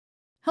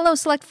Hello,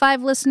 Select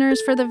 5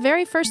 listeners. For the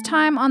very first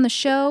time on the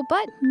show,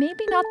 but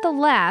maybe not the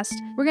last,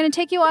 we're going to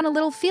take you on a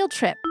little field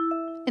trip.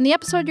 In the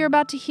episode you're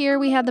about to hear,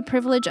 we had the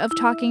privilege of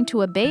talking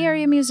to a Bay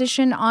Area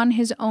musician on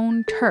his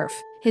own turf.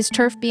 His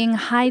turf being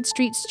Hyde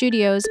Street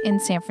Studios in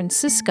San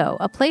Francisco,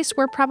 a place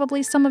where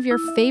probably some of your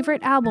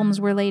favorite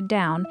albums were laid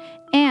down,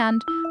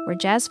 and where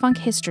jazz funk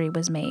history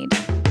was made.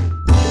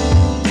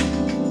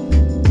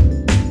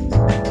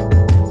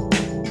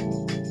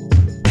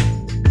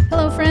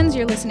 Hello, friends.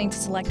 You're listening to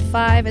Select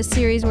 5, a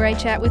series where I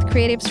chat with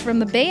creatives from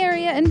the Bay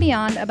Area and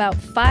beyond about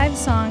 5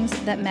 songs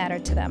that matter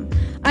to them.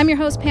 I'm your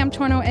host, Pam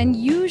Torno, and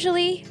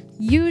usually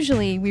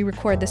we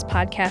record this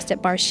podcast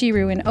at Bar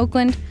Shiru in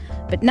Oakland,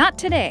 but not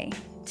today.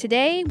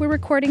 Today, we're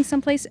recording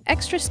someplace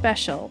extra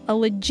special, a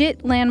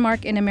legit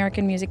landmark in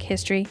American music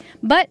history,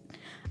 but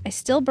I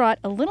still brought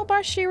a little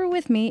Bar Shiru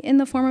with me in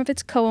the form of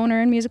its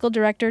co-owner and musical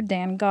director,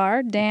 Dan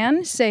Gar.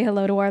 Dan, say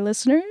hello to our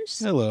listeners.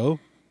 Hello.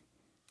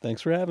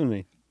 Thanks for having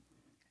me.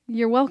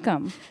 You're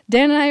welcome.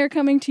 Dan and I are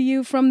coming to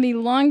you from the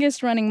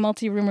longest-running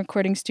multi-room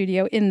recording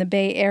studio in the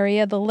Bay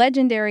Area, the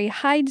legendary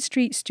Hyde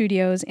Street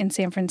Studios in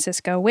San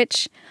Francisco,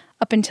 which,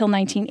 up until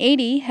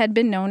 1980, had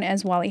been known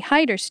as Wally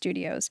Heider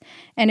Studios.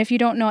 And if you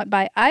don't know it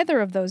by either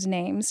of those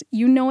names,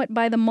 you know it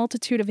by the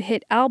multitude of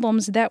hit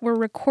albums that were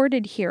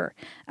recorded here.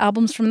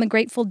 Albums from the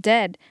Grateful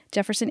Dead,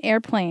 Jefferson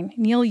Airplane,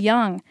 Neil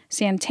Young,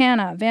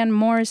 Santana, Van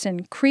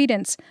Morrison,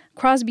 Creedence,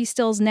 Crosby,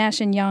 Stills, Nash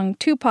 & Young,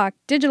 Tupac,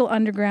 Digital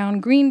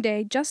Underground, Green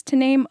Day, just to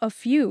name a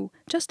few.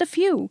 Just a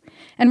few.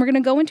 And we're going to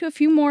go into a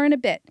few more in a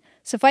bit.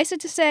 Suffice it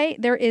to say,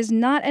 there is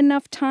not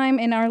enough time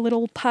in our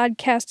little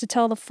podcast to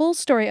tell the full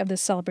story of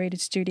this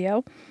celebrated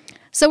studio.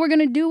 So we're going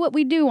to do what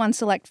we do on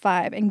Select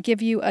 5 and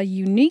give you a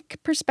unique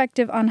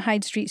perspective on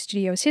Hyde Street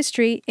Studios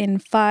history in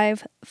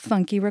 5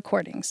 funky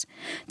recordings.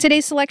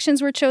 Today's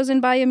selections were chosen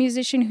by a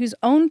musician whose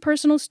own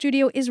personal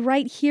studio is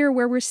right here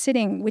where we're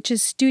sitting, which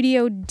is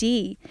Studio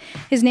D.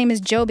 His name is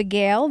Joe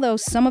Begale, though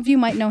some of you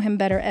might know him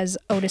better as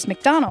Otis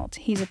McDonald.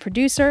 He's a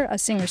producer, a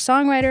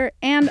singer-songwriter,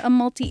 and a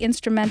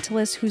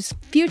multi-instrumentalist whose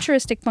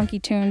futuristic funky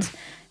tunes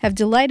have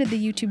delighted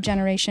the YouTube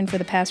generation for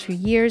the past few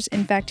years.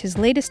 In fact, his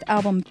latest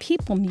album,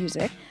 People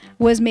Music,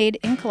 was made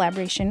in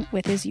collaboration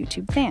with his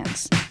YouTube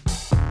fans.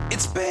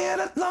 It's been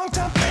a long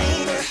time,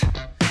 baby.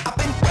 I've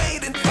been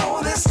waiting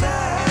for this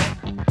night.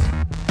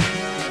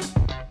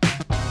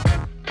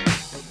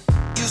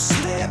 You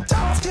slipped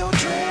off your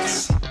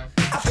dress.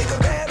 I think I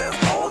better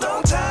hold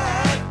on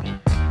tight.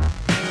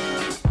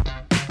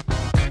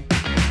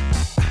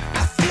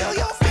 I feel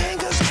your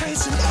fingers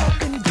tracing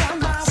up and down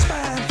my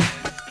spine.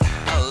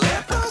 I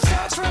let those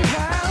thoughts run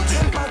wild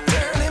in my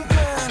turning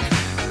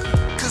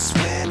blind. 'Cause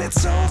when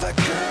it's over,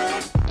 girl,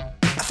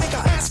 I think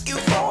I'll ask you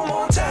for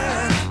more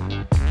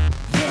time.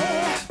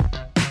 Yeah.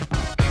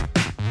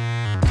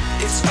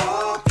 It's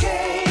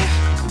okay.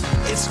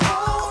 It's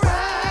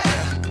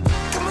alright.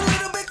 Come a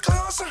little bit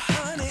closer,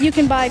 honey. You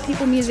can buy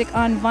People Music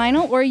on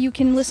vinyl, or you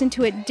can listen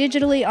to it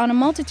digitally on a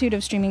multitude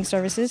of streaming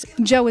services.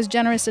 Joe was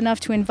generous enough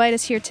to invite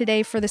us here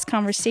today for this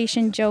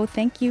conversation. Joe,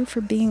 thank you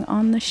for being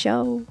on the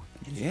show.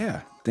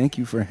 Yeah, thank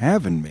you for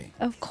having me.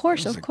 Of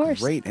course, That was of course.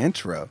 a great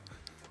intro.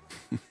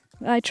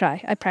 I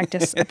try. I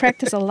practice. I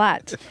practice a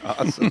lot.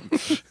 Awesome.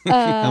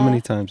 How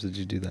many times did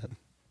you do that?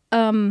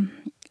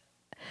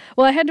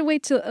 Well, I had to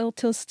wait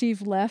till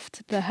Steve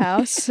left the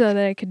house so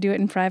that I could do it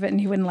in private and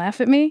he wouldn't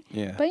laugh at me.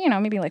 Yeah. But,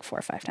 maybe like 4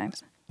 or 5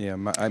 times. Yeah,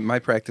 my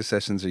practice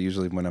sessions are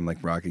usually when I'm like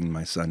rocking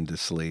my son to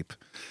sleep.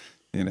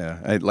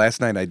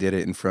 Last night I did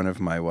it in front of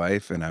my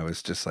wife, and I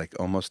was just like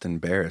almost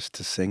embarrassed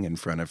to sing in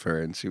front of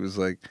her, and she was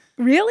like,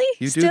 Really?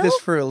 "You Still? do this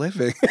for a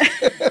living?"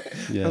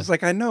 Yeah. I was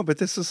like, "I know, but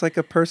this is like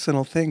a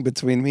personal thing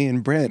between me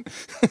and Brent."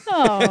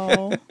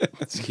 Oh.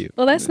 That's cute.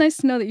 Well, that's nice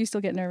to know that you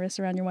still get nervous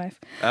around your wife.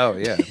 Oh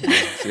yeah,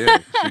 yeah.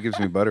 She gives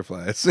me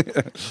butterflies.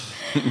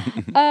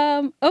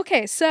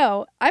 Okay,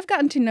 so I've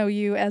gotten to know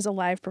you as a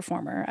live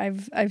performer.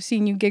 I've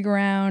seen you gig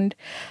around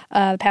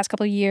the past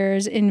couple of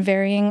years in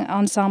varying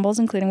ensembles,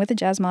 including with the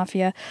Jazz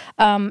Mafia.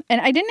 And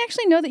I didn't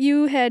actually know that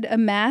you had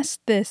amassed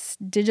this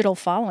digital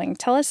following.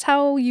 Tell us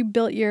how you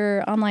built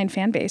your online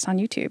fan base on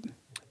YouTube.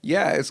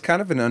 Yeah, it's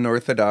kind of an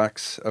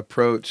unorthodox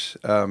approach.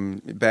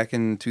 Back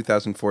in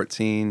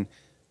 2014,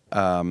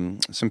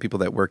 some people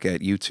that work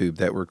at YouTube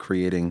that were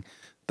creating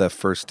the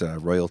first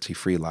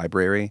royalty-free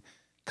library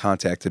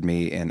contacted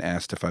me and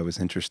asked if I was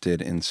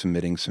interested in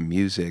submitting some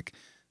music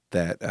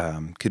that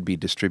could be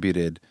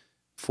distributed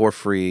for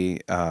free,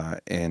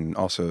 and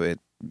also it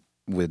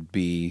would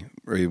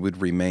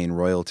remain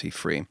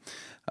royalty-free.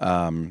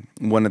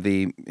 One of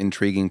the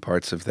intriguing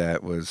parts of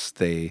that was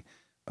they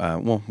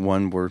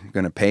one, were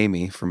going to pay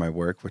me for my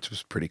work, which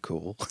was pretty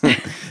cool.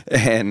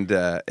 and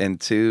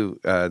two,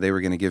 they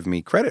were going to give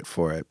me credit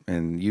for it.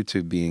 And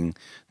YouTube being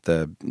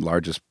the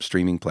largest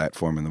streaming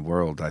platform in the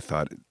world, I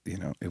thought,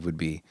 it would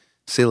be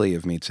silly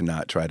of me to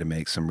not try to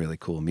make some really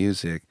cool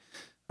music,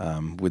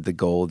 with the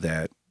goal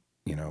that,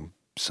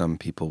 some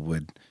people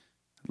would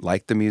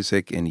like the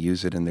music and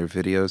use it in their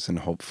videos, and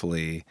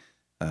hopefully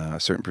a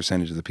certain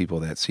percentage of the people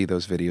that see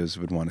those videos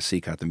would want to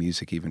seek out the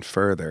music even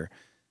further.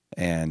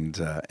 and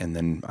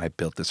then I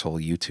built this whole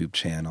YouTube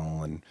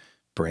channel and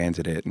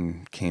branded it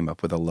and came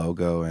up with a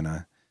logo and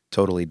a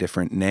totally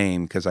different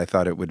name because I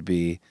thought it would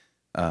be,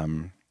 I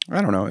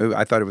don't know,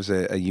 I thought it was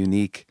a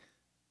unique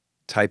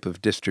type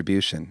of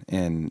distribution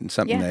and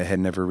something Yeah. that had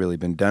never really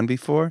been done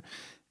before.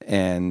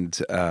 And,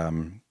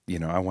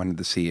 I wanted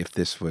to see if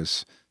this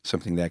was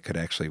something that could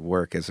actually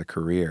work as a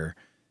career.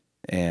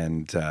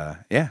 And,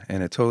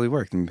 and it totally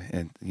worked.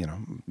 And,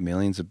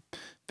 millions of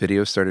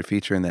videos started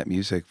featuring that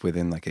music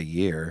within like a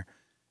year.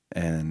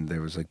 And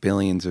there was like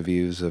billions of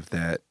views of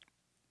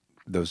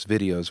those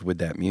videos with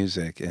that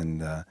music.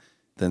 And,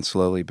 then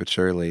slowly but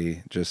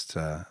surely, just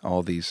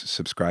all these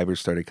subscribers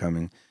started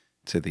coming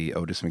to the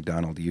Otis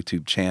McDonald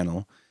YouTube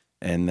channel.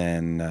 And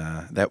then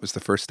that was the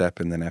first step.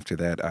 And then after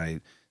that,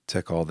 I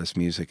took all this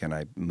music and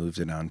I moved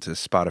it onto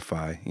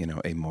Spotify,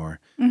 a more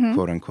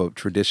quote unquote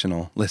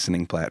traditional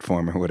listening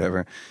platform or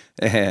whatever.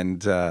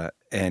 And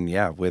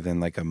yeah, within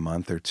like a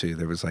month or two,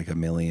 there was like 1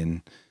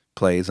 million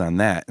plays on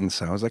that. And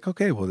so I was like,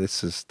 okay, well,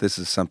 this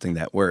is something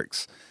that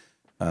works.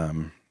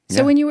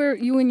 So when you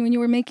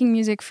were making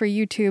music for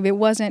YouTube, it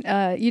wasn't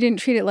you didn't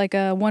treat it like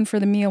a one for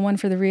the meal, one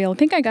for the reel. I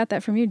think I got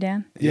that from you,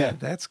 Dan. Yeah,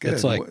 that's good.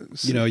 It's like,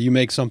 you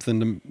make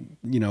something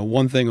to,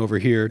 one thing over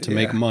here to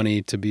make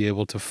money to be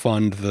able to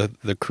fund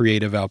the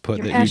creative output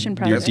Your that passion you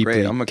project. deeply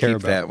great. I'm gonna care keep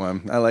about. that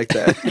one. I like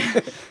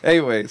that.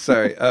 Anyway,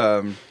 sorry.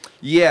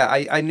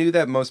 I knew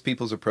that most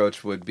people's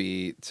approach would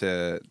be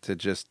to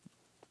just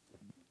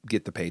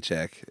get the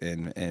paycheck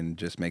and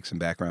just make some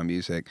background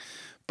music.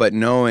 But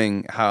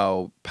knowing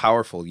how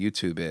powerful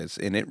YouTube is,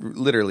 and it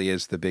literally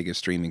is the biggest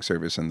streaming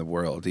service in the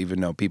world, even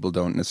though people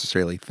don't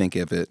necessarily think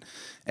of it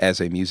as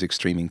a music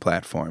streaming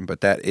platform, but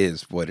that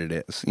is what it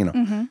is,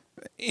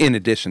 in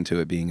addition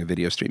to it being a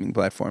video streaming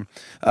platform.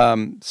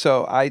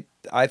 So I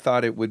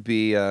thought it would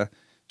be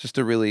just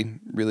a really,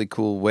 really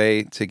cool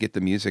way to get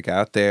the music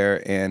out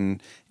there.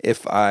 And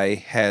if I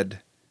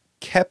had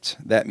kept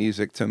that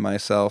music to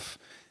myself,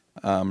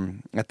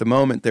 at the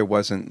moment, there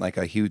wasn't like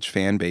a huge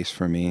fan base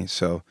for me.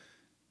 So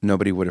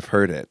nobody would have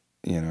heard it,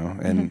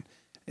 and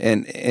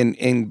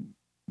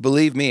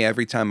believe me,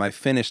 every time I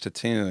finished a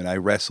tune, I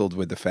wrestled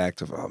with the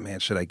fact of, oh man,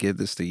 should I give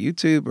this to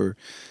YouTube or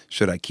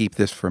should I keep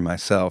this for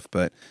myself?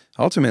 But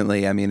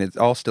ultimately, I mean, it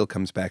all still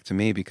comes back to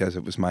me because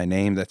it was my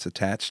name that's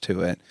attached to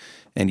it.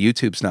 And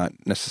YouTube's not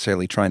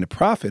necessarily trying to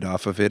profit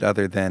off of it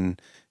other than,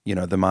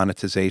 the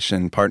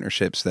monetization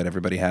partnerships that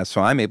everybody has.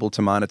 So I'm able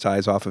to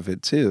monetize off of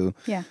it too,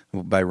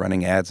 by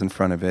running ads in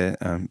front of it.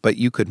 But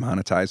you could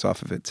monetize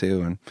off of it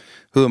too. And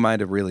who am I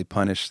to really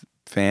punish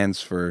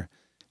fans for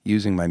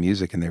using my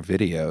music in their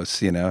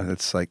videos?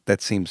 It's like,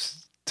 that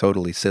seems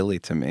totally silly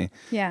to me.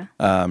 Yeah.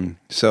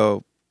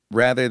 So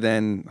rather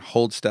than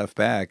hold stuff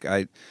back,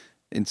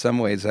 in some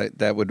ways,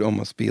 that would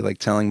almost be like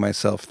telling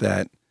myself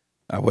that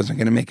I wasn't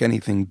going to make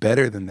anything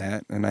better than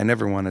that. And I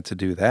never wanted to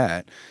do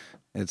that.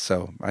 And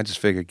so I just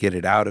figured get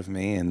it out of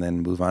me and then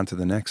move on to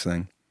the next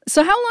thing.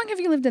 So how long have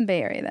you lived in the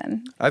Bay Area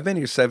then? I've been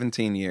here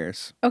 17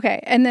 years. Okay.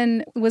 And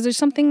then was there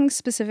something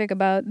specific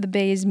about the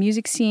Bay's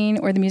music scene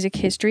or the music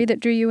history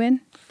that drew you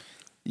in?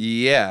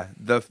 Yeah,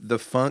 the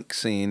funk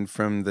scene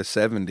from the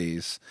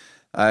 70s.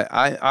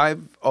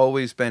 I've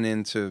always been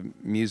into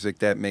music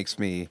that makes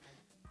me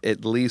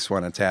at least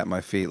want to tap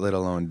my feet, let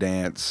alone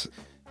dance.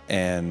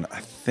 And I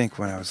think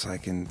when I was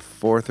like in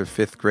 4th or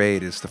 5th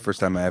grade is the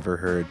first time I ever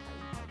heard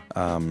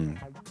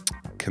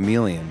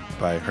Chameleon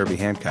by Herbie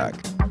Hancock.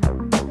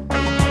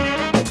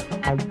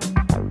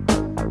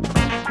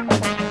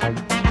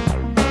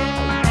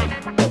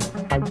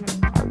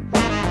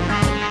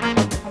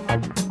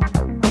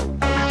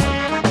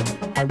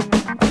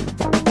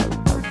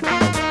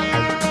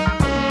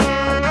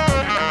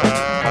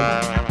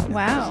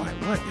 Wow.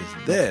 What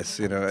is this?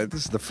 This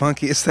is the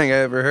funkiest thing I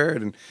ever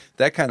heard. And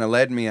that kind of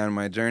led me on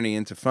my journey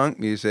into funk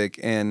music.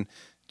 And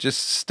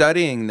just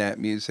studying that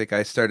music,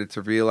 I started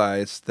to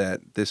realize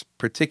that this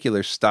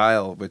particular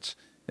style, which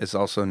is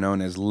also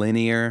known as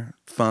linear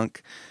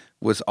funk,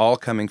 was all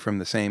coming from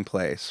the same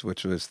place,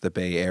 which was the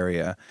Bay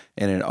Area.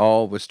 And it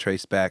all was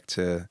traced back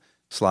to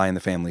Sly and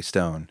the Family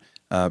Stone,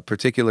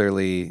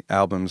 particularly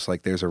albums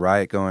like There's a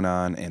Riot Going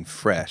On and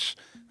Fresh.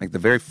 Like the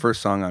very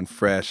first song on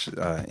Fresh,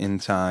 In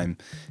Time,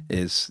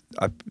 is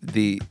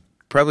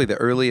probably the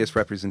earliest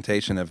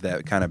representation of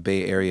that kind of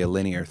Bay Area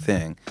linear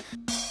thing.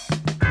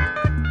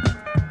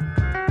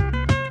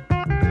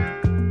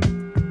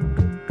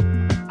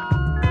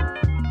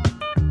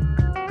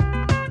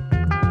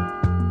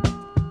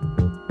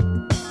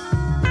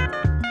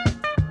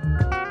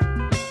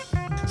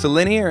 So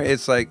linear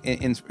is like,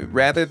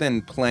 rather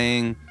than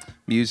playing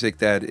music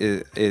that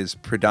is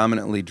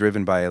predominantly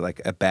driven by like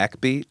a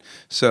backbeat.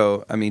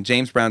 So, I mean,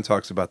 James Brown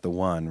talks about the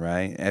one,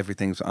 right?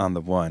 Everything's on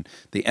the one.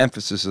 The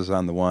emphasis is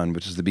on the one,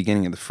 which is the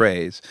beginning of the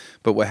phrase.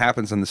 But what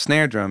happens on the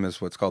snare drum is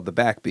what's called the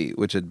backbeat,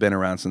 which had been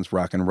around since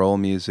rock and roll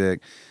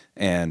music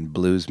and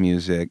blues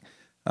music.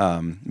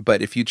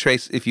 But if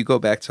you go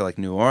back to like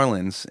New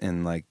Orleans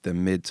in like the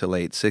mid to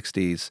late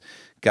 60s,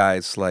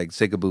 guys like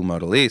Zigaboo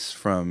Modelis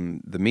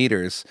from the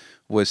Meters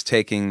was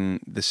taking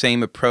the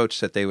same approach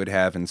that they would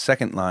have in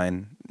second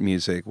line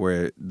music,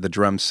 where the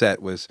drum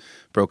set was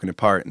broken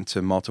apart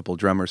into multiple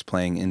drummers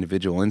playing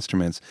individual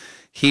instruments.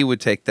 He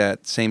would take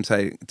that same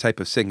type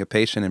of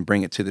syncopation and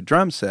bring it to the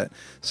drum set.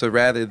 So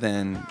rather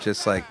than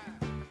just like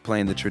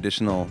playing the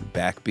traditional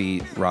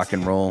backbeat rock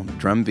and roll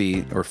drum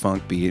beat or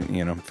funk beat,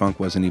 funk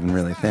wasn't even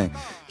really a thing.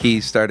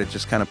 He started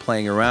just kind of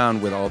playing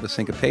around with all the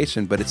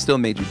syncopation, but it still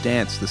made you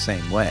dance the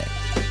same way.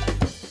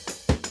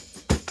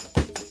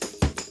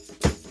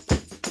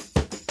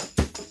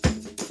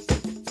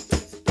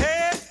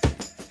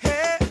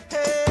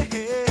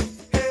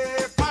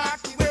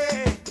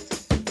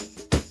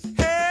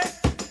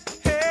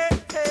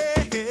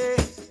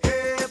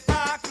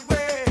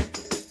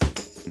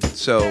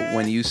 So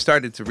when you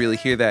started to really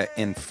hear that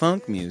in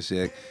funk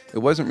music, it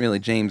wasn't really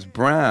James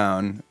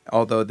Brown,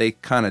 although they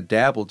kind of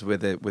dabbled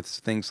with it with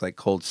things like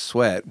Cold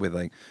Sweat, with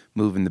like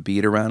moving the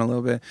beat around a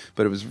little bit.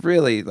 But it was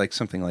really like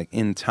something like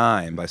In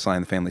Time by Sly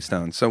and the Family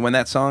Stone. So when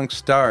that song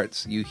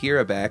starts, you hear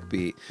a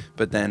backbeat,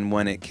 but then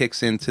when it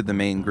kicks into the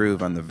main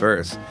groove on the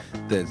verse,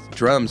 the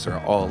drums are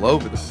all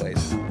over the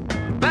place.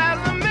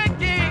 There's a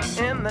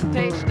making in the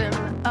tasting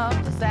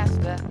of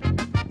disaster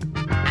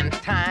and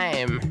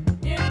time.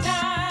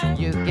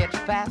 You get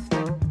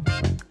faster.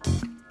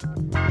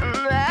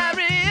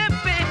 Every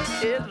bit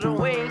is a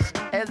waste,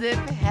 as if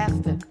it has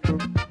to.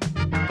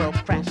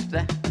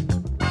 Procrastinating.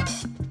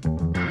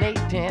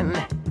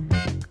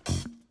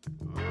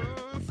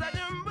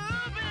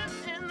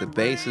 The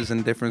bass is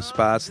in different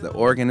spots. The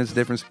organ is a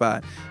different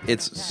spot.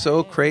 It's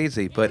so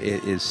crazy, but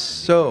it is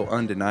so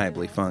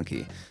undeniably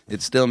funky.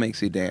 It still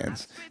makes you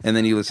dance. And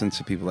then you listen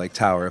to people like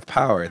Tower of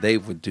Power. They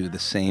would do the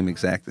same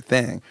exact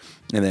thing.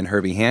 And then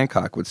Herbie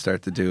Hancock would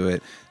start to do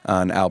it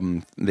on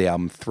the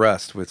album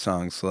Thrust with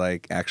songs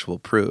like Actual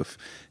Proof.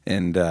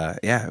 And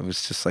it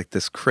was just like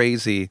this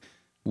crazy,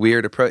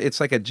 weird approach.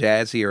 It's like a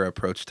jazzier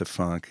approach to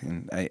funk.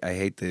 And I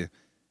hate to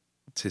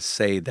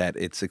say that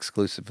it's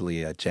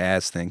exclusively a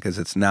jazz thing, because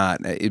it's not.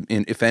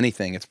 If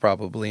anything, it's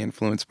probably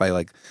influenced by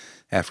like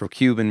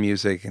Afro-Cuban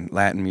music and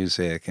Latin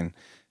music,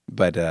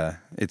 but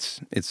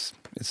it's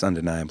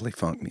undeniably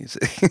funk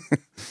music.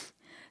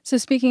 So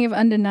speaking of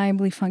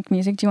undeniably funk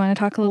music, do you want to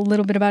talk a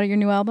little bit about your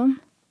new album?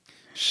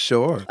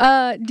 Sure.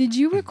 Did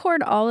you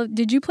record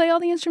did you play all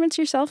the instruments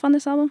yourself on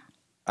this album?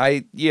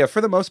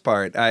 For the most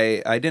part,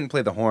 I didn't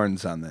play the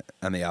horns on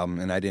the album,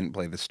 and I didn't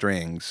play the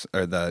strings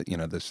or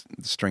the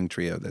string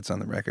trio that's on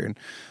the record.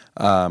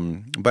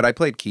 But I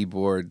played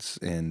keyboards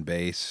and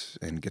bass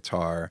and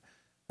guitar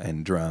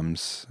and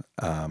drums,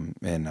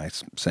 and I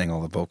sang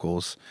all the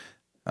vocals,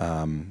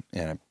 and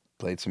I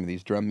played some of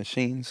these drum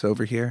machines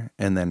over here,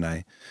 and then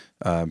I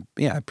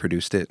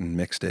produced it and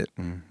mixed it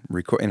and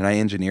and I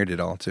engineered it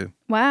all too.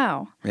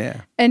 Wow.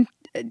 Yeah. And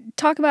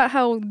talk about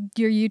how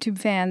your YouTube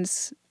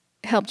fans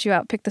helped you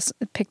out pick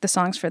the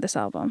songs for this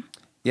album.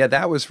 Yeah,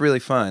 that was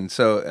really fun.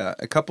 So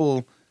a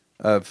couple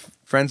of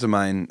friends of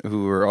mine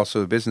who were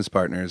also business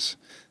partners,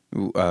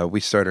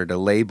 we started a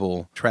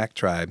label, Track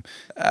Tribe.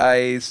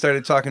 I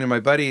started talking to my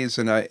buddies,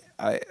 and I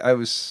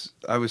was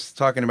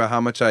talking about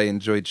how much I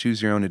enjoyed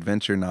Choose Your Own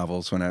Adventure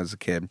novels when I was a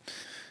kid.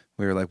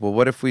 We were like, well,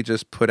 what if we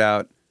just put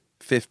out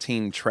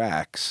 15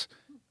 tracks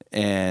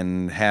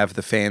and have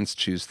the fans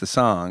choose the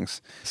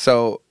songs?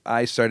 So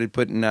I started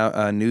putting out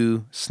a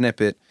new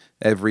snippet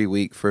every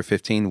week for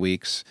 15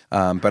 weeks,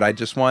 but I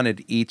just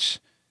wanted each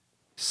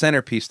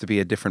centerpiece to be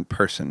a different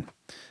person,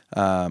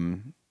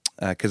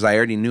 because I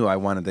already knew I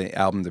wanted the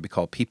album to be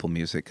called People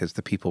Music, because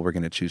the people were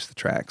going to choose the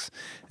tracks.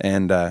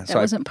 And that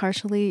wasn't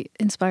partially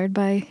inspired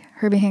by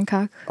Herbie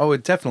Hancock? Oh,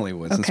 it definitely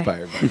was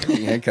inspired by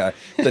Herbie Hancock.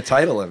 The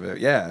title of it,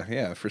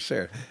 yeah, for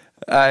sure.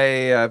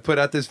 I put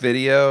out this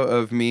video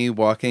of me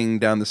walking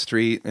down the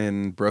street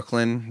in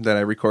Brooklyn that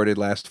I recorded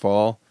last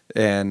fall,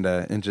 and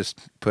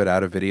just put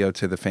out a video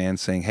to the fans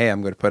saying, hey,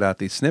 I'm going to put out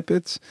these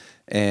snippets,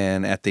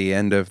 and at the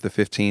end of the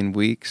 15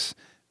 weeks,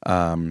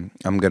 I'm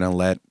going to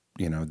let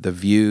the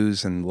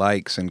views and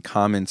likes and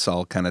comments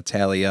all kind of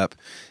tally up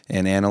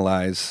and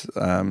analyze,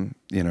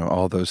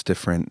 all those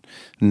different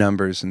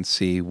numbers and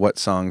see what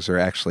songs are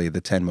actually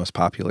the 10 most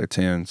popular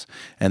tunes.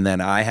 And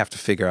then I have to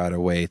figure out a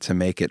way to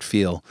make it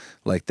feel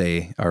like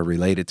they are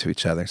related to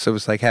each other. So it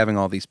was like having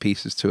all these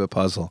pieces to a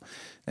puzzle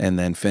and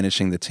then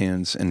finishing the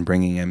tunes and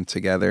bringing them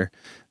together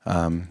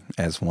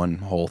as one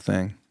whole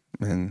thing.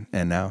 And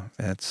now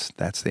that's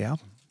the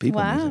album.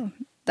 People Music.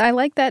 I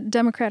like that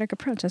democratic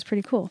approach. That's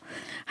pretty cool.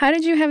 How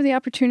did you have the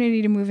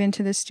opportunity to move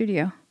into this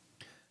studio?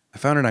 I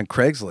found it on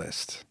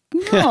Craigslist.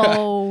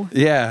 No.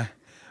 Yeah.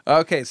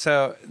 Okay,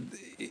 so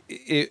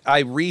I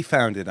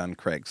refound it on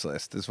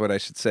Craigslist is what I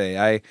should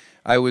say.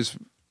 I was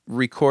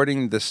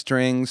recording the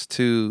strings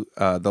to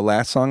the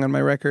last song on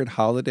my record,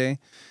 Holiday,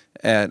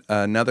 at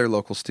another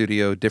local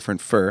studio, Different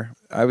Fur.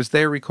 I was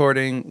there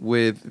recording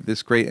with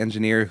this great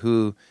engineer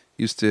who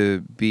used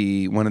to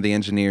be one of the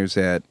engineers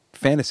at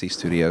Fantasy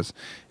Studios.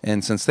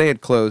 And since they had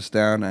closed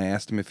down, I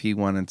asked him if he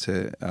wanted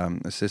to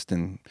assist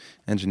in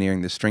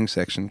engineering the string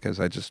section because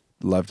I just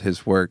loved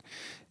his work.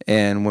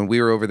 And when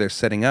we were over there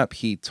setting up,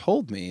 he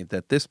told me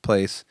that this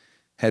place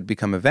had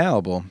become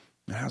available.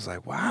 And I was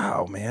like,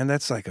 wow, man,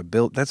 that's a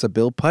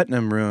Bill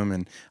Putnam room.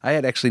 And I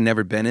had actually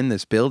never been in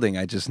this building.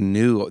 I just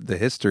knew the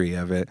history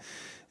of it.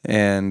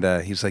 And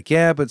he was like,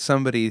 yeah, but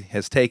somebody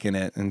has taken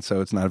it, and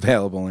so it's not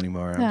available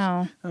anymore.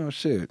 Oh,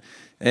 shoot.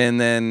 And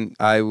then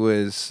I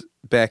was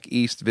back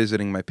east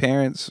visiting my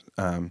parents.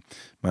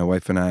 My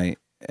wife and I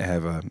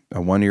have a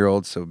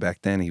 1-year-old, so back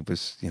then he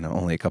was,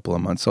 only a couple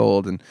of months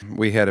old, and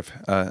we had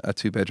a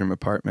 2-bedroom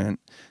apartment.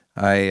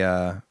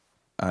 I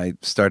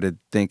started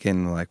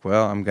thinking like,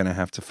 well, I'm going to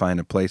have to find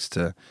a place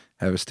to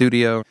have a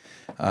studio.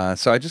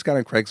 So I just got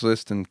on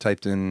Craigslist and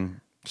typed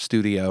in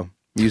studio,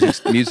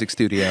 music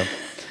studio.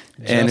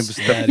 And it was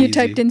you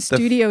typed in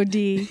Studio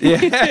D.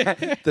 Yeah,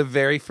 the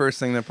very first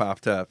thing that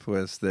popped up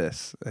was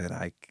this, and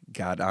I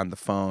got on the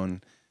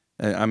phone.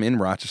 I'm in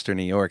Rochester,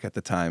 New York at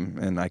the time,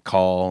 and I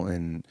call,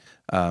 and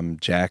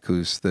Jack,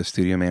 who's the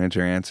studio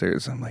manager,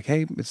 answers. I'm like,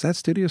 "Hey, is that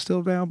studio still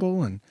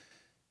available?" And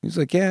he's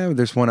like, "Yeah,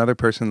 there's one other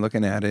person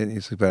looking at it."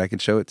 He's like, "But I can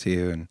show it to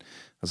you." And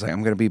I was like,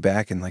 "I'm gonna be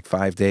back in like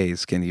 5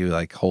 days. Can you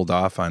like hold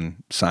off on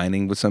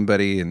signing with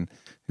somebody?" And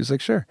he was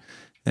like, "Sure."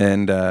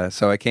 And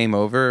so I came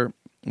over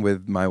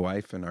with my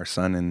wife and our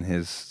son in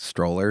his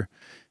stroller,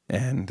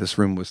 and this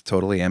room was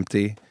totally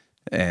empty,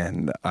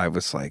 and I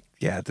was like,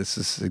 yeah, this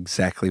is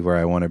exactly where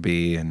I want to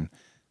be. And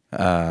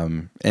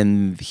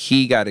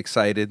he got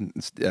excited,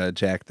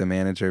 Jack, the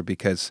manager,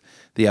 because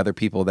the other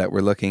people that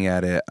were looking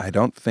at it, I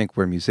don't think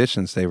were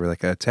musicians. They were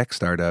like a tech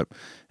startup,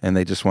 and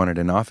they just wanted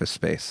an office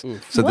space.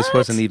 Oof. So this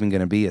wasn't even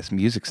going to be a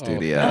music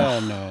studio. Oh,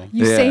 no.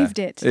 You saved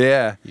it.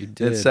 Yeah. You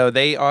did. And so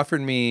they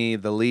offered me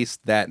the lease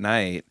that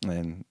night,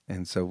 and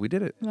so we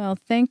did it. Well,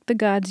 thank the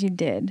gods you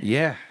did.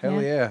 Yeah.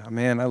 Hell yeah.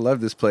 Man, I love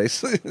this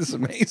place. It's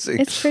amazing.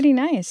 It's pretty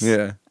nice.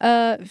 Yeah.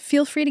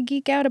 Feel free to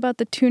geek out about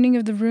the tuning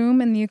of the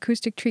room and the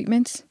acoustic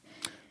treatments.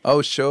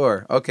 Oh,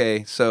 sure.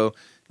 Okay. So,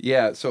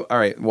 yeah. So, all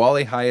right.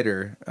 Wally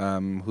Heider,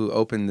 who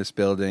opened this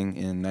building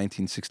in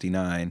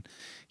 1969,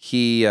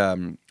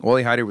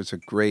 Wally Heider was a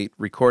great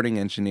recording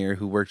engineer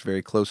who worked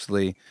very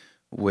closely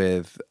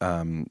with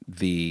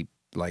the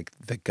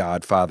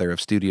godfather of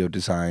studio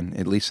design,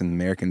 at least in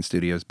American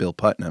studios, Bill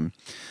Putnam.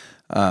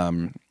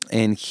 And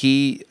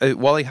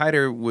Wally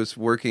Heider was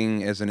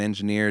working as an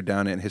engineer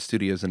down at his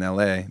studios in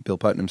L.A., Bill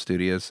Putnam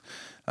Studios,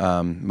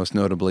 most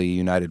notably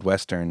United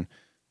Western,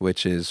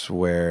 which is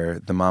where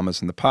the Mamas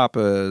and the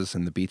Papas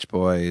and the Beach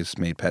Boys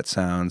made Pet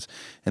Sounds,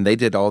 and they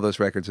did all those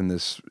records in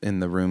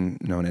the room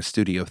known as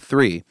Studio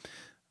 3.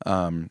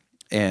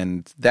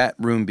 And that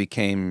room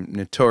became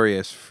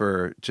notorious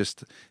for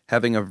just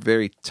having a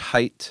very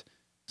tight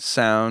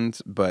sound,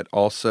 but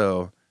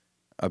also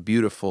a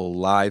beautiful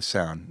live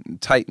sound.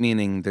 Tight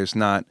meaning there's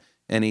not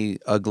any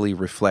ugly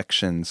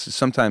reflections.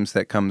 Sometimes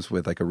that comes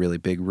with like a really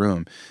big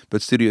room,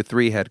 but Studio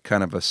 3 had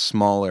kind of a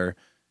smaller,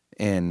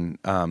 and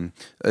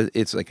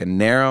it's like a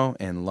narrow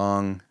and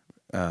long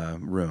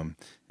room,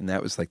 and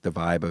that was like the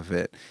vibe of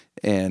it.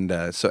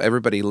 And so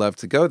everybody loved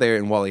to go there,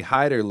 and Wally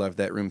Heider loved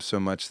that room so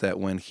much that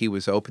when he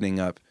was opening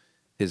up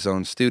his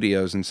own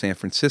studios in San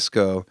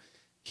Francisco,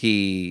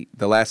 the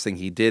last thing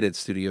he did at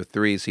Studio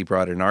 3 is he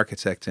brought an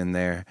architect in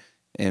there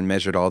and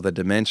measured all the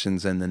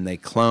dimensions, and then they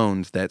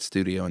cloned that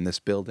studio in this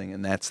building,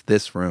 and that's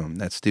this room.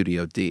 That's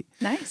Studio D.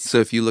 Nice. So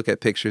if you look at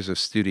pictures of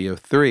Studio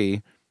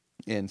 3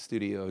 and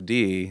Studio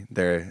D,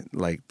 they're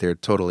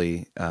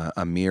totally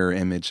a mirror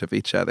image of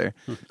each other.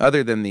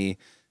 Other than the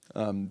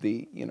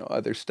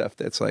other stuff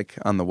that's like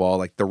on the wall,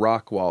 like the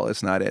rock wall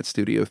is not at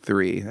Studio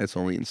 3. That's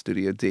only in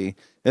Studio D.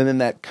 And then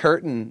that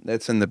curtain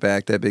that's in the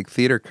back, that big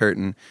theater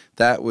curtain,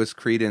 that was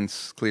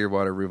Creedence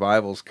Clearwater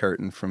Revival's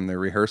curtain from their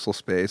rehearsal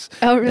space.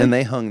 Oh, really? And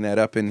they hung that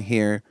up in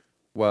here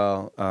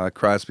while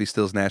Crosby,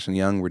 Stills, Nash &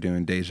 Young were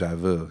doing Deja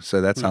Vu.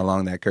 So that's how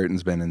long that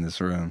curtain's been in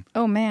this room.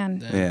 Oh,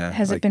 man. Yeah.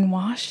 Has it been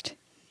washed?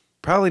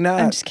 Probably not.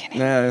 I'm just kidding.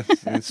 No,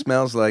 it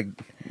smells like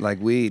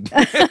weed.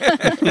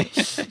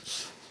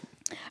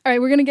 All right,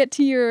 we're going to get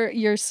to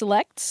your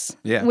selects,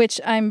 Yeah.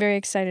 which I'm very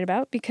excited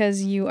about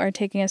because you are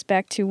taking us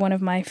back to one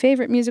of my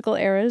favorite musical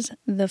eras,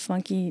 the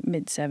funky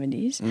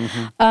mid-'70s.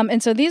 Mm-hmm.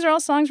 And so these are all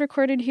songs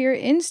recorded here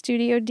in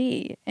Studio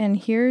D. And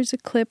here's a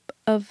clip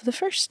of the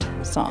first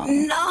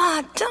song. No,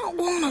 I don't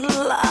want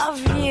to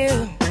love you,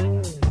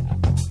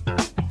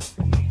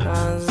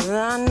 'cause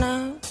I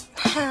know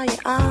how you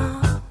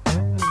are.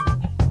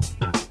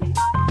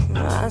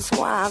 That's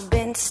why I've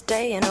been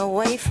staying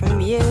away from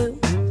you.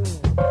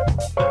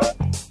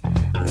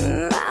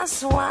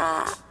 That's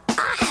why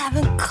I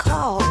haven't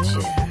called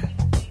you,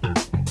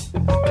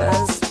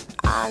 'cause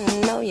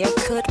I know you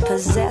could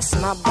possess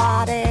my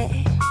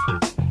body.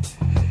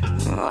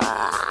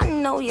 I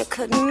know you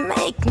could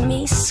make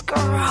me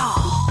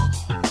scrawl.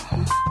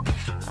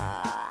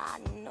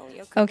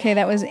 Okay,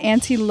 that was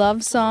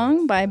Anti-Love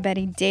Song by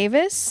Betty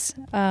Davis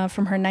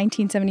from her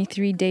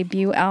 1973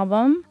 debut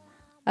album,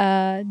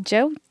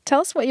 Joe,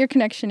 tell us what your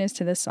connection is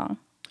to this song.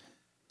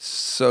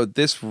 So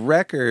this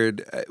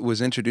record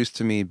was introduced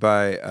to me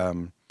by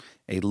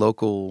a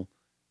local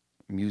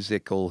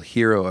musical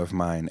hero of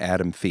mine,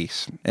 Adam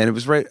Thies, and it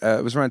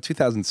was around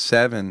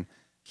 2007.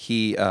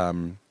 He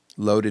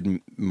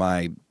loaded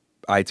my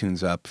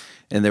iTunes up,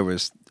 and there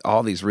was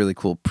all these really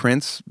cool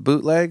Prince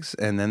bootlegs,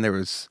 and then there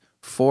was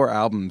 4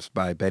 albums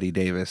by Betty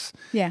Davis.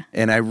 Yeah.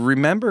 And I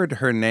remembered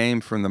her name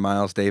from the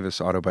Miles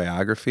Davis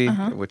autobiography,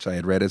 which I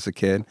had read as a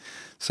kid.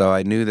 So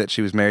I knew that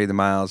she was married to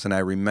Miles, and I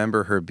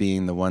remember her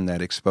being the one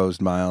that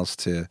exposed Miles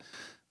to,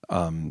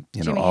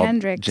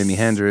 Jimi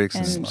Hendrix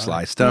and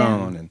Sly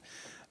Stone,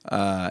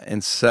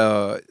 and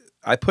so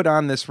I put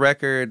on this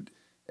record.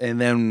 And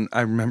then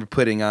I remember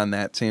putting on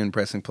that tune,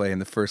 pressing play,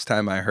 and the first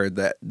time I heard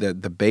that,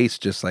 the bass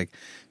just like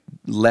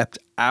leapt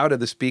out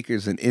of the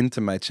speakers and into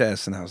my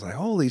chest, and I was like,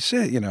 holy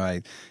shit.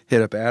 I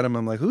hit up Adam.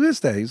 I'm like, who is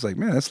that? He's like,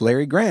 man, that's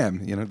Larry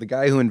Graham, the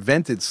guy who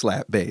invented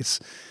slap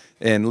bass.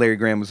 And Larry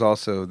Graham was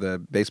also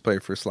the bass player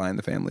for Sly and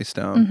the Family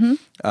Stone.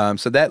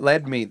 So that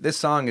led me, this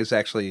song is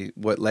actually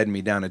what led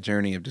me down a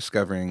journey of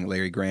discovering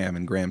Larry Graham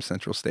and Graham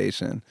Central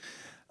Station.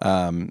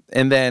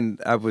 And then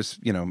I was,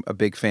 a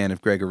big fan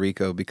of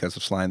Gregorico because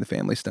of Sly and the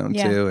Family Stone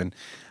too.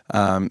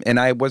 And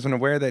I wasn't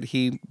aware that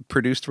he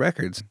produced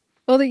records.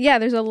 Well,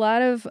 there's a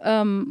lot of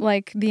I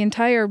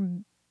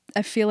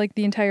feel like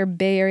the entire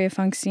Bay Area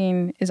funk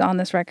scene is on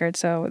this record.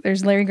 So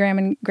there's Larry Graham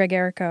and Greg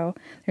Errico.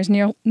 There's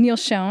Neil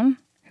Schon,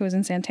 who was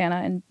in Santana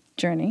and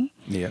Journey.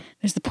 Yeah.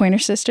 There's the Pointer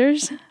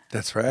Sisters.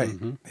 That's right.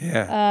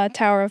 Yeah.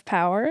 Tower of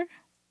Power.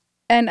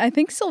 And I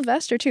think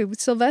Sylvester too.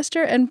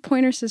 Sylvester and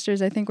Pointer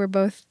Sisters, I think, were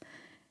both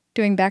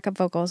doing backup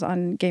vocals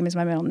on Game Is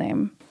My Middle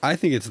Name. I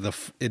think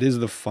it is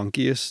the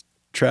funkiest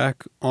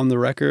track on the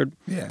record.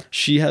 Yeah.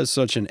 She has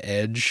such an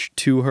edge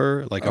to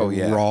her, like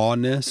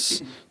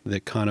rawness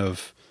that kind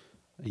of,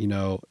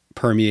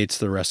 permeates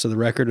the rest of the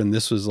record. And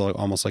this was like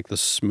almost like the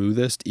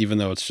smoothest, even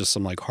though it's just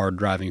some like hard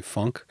driving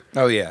funk.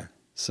 Oh yeah.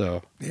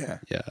 So yeah,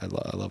 I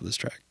love this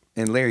track.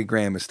 And Larry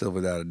Graham is still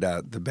without a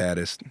doubt the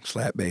baddest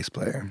slap bass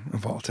player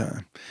of all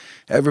time.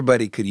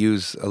 Everybody could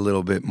use a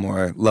little bit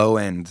more low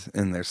end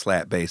in their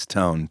slap bass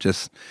tone.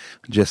 Just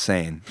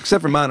saying.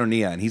 Except for Mono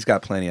Neon, he's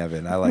got plenty of it.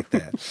 And I like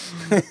that.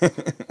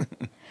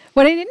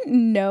 What I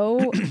didn't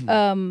know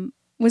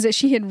was that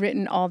she had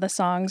written all the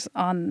songs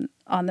on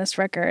this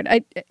record.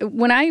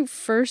 When I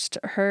first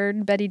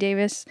heard Betty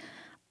Davis,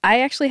 I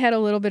actually had a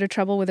little bit of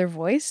trouble with her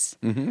voice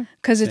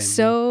because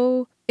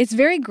it's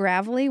very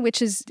gravelly,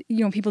 which is,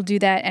 people do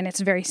that and it's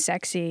very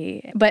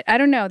sexy. But I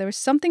don't know, there was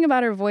something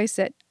about her voice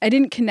that I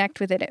didn't connect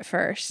with it at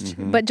first.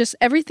 But just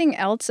everything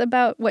else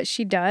about what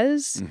she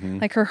does,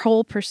 like her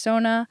whole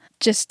persona,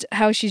 just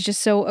how she's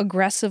just so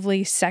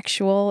aggressively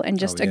sexual and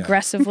just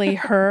aggressively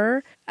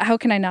her. How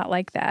can I not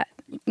like that?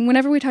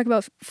 Whenever we talk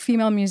about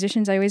female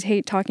musicians, I always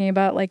hate talking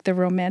about like the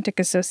romantic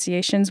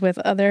associations with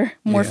other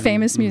more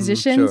famous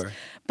musicians. Sure.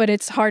 But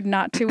it's hard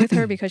not to with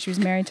her because she was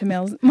married to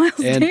Miles and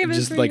Davis. And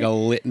just like a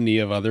litany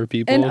of other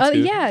people. And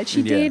too.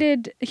 She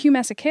dated Hugh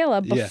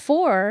Masekela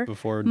before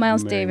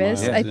Miles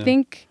Davis. I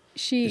think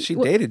she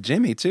dated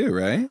Jimmy too,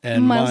 right?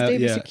 And Miles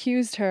Davis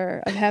accused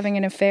her of having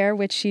an affair,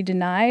 which she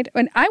denied.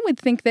 And I would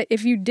think that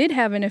if you did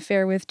have an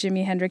affair with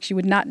Jimi Hendrix, you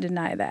would not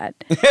deny that.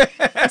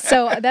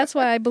 So that's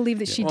why I believe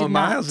that she did not.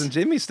 Miles and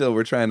Jimmy still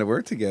were trying to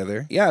work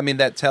together. Yeah, I mean,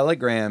 that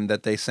telegram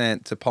that they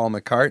sent to Paul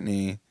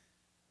McCartney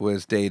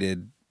was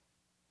dated,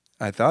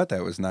 I thought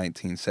that was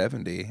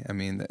 1970. I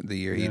mean, the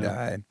year he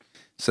died.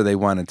 So they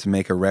wanted to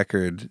make a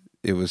record.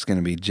 It was going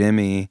to be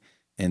Jimmy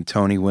and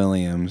Tony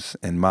Williams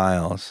and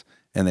Miles.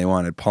 And they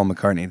wanted Paul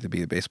McCartney to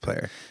be the bass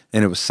player.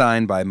 And it was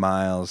signed by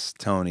Miles,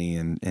 Tony,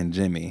 and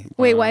Jimmy.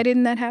 Wait, why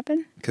didn't that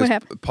happen? What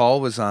happened? Paul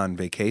was on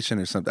vacation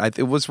or something.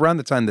 It was around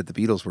the time that the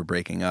Beatles were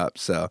breaking up.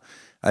 So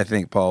I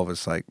think Paul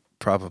was like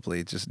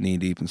probably just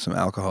knee-deep in some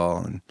alcohol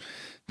and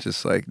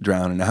just like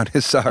drowning out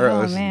his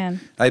sorrows. Oh,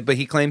 man. But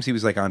he claims he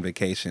was like on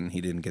vacation.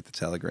 He didn't get the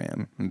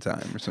telegram in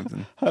time or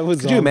something.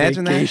 Could you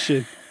imagine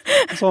vacation.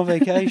 That? I was on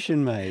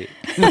vacation, mate.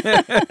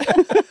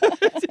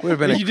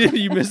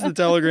 You missed the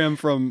telegram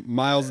from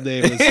Miles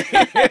Davis,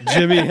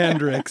 Jimi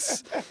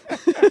Hendrix,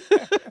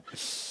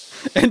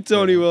 and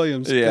Tony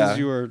Williams because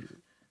you were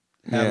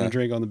having a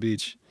drink on the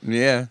beach.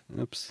 Yeah.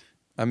 Oops.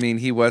 I mean,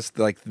 he was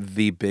like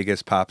the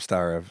biggest pop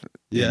star of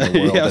the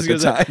world at the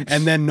time.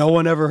 And then no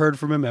one ever heard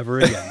from him ever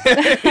again.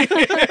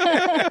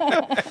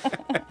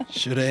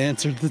 Should have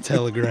answered the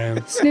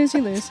telegram. Snooze,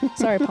 you lose.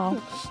 Sorry,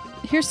 Paul.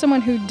 Here's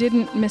someone who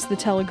didn't miss the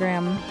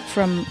telegram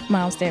from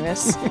Miles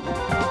Davis.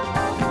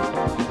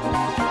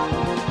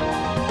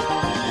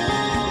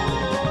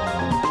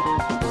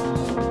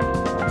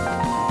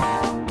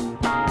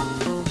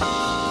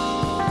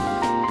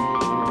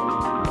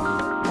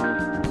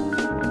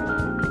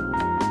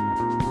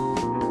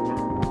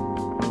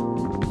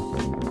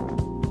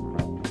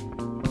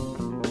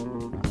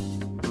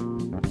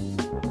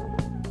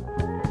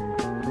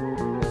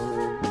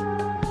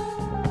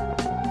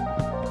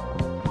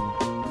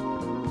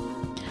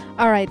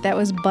 All right, that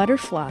was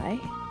Butterfly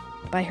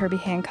by Herbie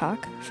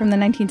Hancock from the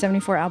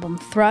 1974 album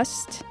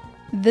Thrust.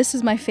 This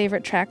is my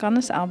favorite track on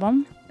this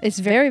album. It's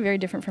very, very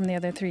different from the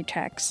other 3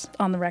 tracks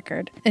on the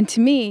record. And to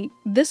me,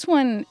 this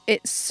one,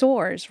 it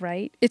soars,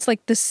 right? It's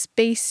like the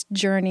space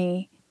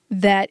journey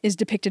that is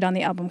depicted on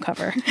the album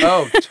cover.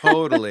 Oh,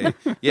 totally.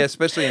 Yeah,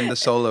 especially in the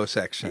solo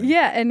section.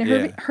 Yeah, and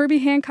Herbie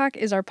Hancock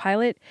is our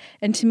pilot,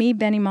 and to me,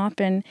 Benny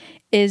Maupin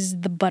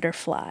is the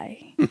butterfly.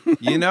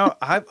 You know,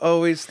 I've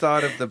always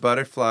thought of the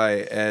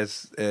butterfly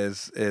as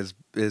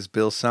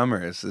Bill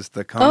Summers, as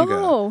the conga.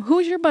 Oh,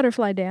 who's your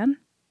butterfly, Dan?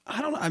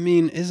 I don't know. I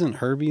mean, isn't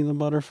Herbie the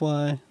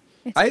butterfly?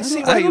 I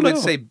see why you would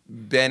say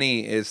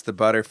Benny is the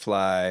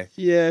butterfly.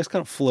 Yeah, it's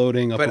kind of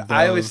floating up but above.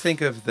 I always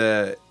think of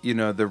the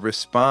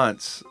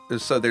response.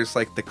 So there's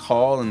like the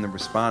call and the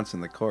response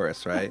in the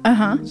chorus, right?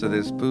 So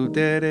there's boo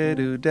da da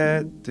doo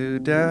da doo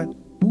da.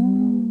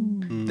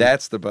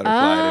 That's the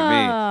butterfly to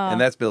me, and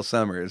that's Bill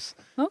Summers.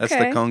 That's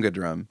the conga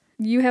drum.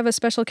 You have a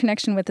special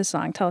connection with this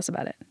song. Tell us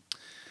about it.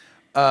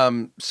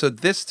 So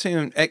this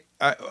tune,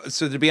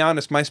 so to be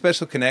honest, my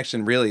special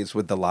connection really is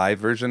with the live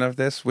version of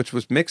this, which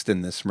was mixed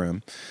in this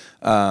room.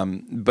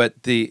 But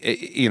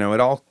it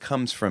all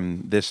comes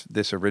from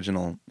this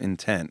original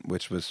intent,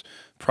 which was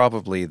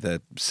probably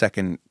the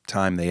second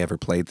time they ever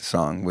played the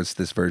song, was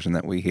this version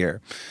that we hear.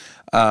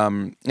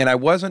 And I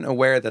wasn't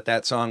aware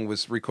that song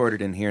was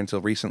recorded in here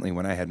until recently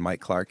when I had Mike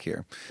Clark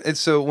here. And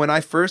so when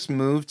I first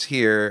moved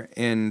here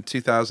in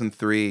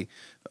 2003,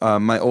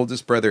 my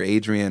oldest brother,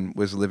 Adrian,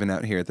 was living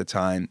out here at the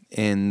time.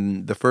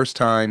 And the first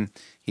time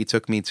he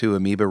took me to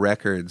Amoeba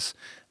Records,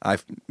 I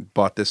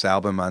bought this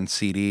album on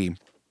CD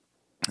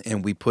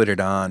and we put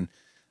it on.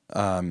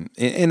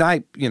 And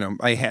I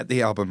had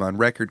the album on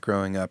record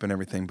growing up and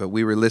everything, but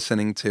we were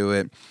listening to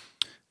it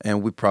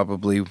and we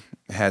probably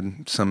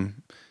had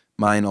some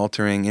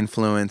mind-altering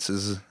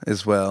influences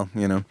as well,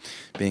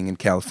 being in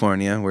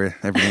California where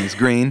everything's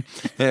green.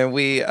 And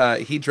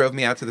he drove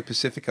me out to the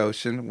Pacific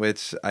Ocean,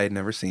 which I had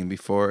never seen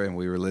before, and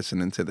we were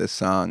listening to this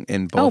song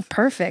and both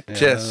perfect.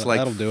 Just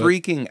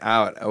freaking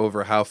out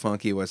over how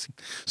funky it was.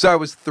 So I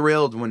was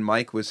thrilled when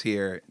Mike was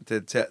here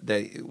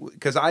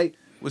because I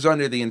was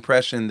under the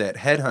impression that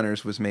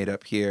Headhunters was made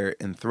up here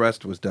and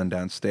Thrust was done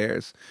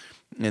downstairs.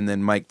 And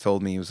then Mike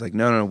told me, he was like,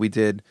 no, we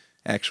did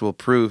Actual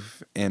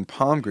Proof and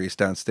Palm Grease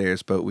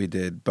downstairs, but we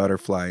did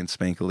Butterfly and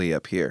Spanky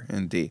up here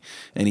in D.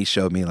 And he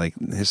showed me, like,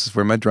 this is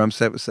where my drum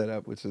set was set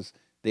up, which is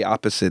the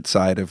opposite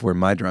side of where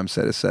my drum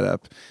set is set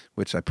up,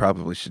 which I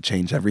probably should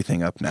change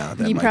everything up now.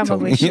 That you Mike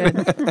probably told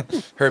me.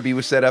 should. Herbie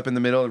was set up in the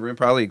middle of the room,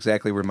 probably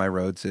exactly where my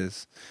Rhodes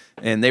is.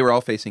 And they were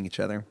all facing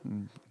each other.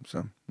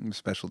 So it was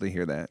special to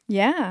hear that.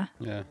 Yeah.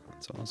 Yeah,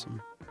 that's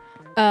awesome.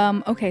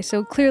 Okay,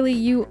 so clearly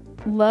you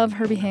love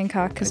Herbie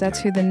Hancock because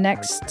that's who the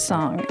next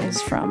song is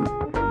from.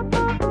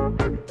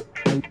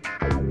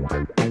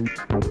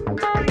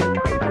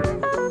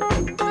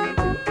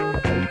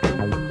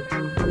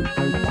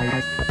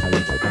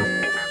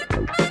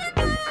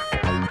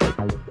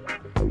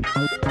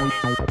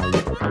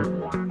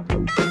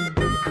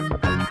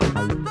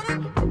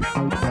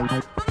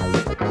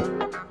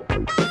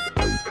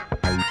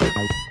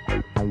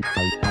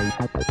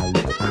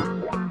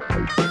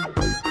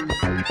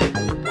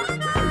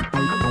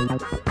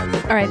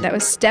 All right, that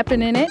was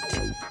Steppin' in It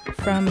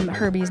from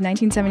Herbie's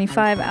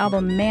 1975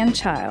 album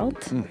Manchild.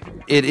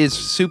 It is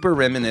super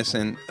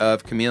reminiscent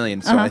of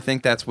Chameleon, so I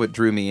think that's what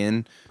drew me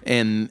in.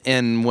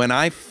 And when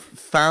I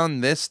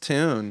found this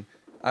tune,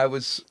 it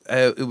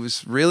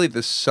was really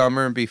the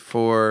summer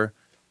before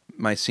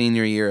my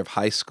senior year of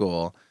high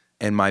school,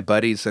 and my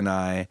buddies and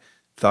I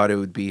thought it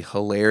would be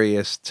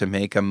hilarious to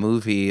make a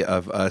movie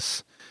of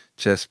us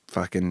just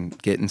fucking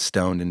getting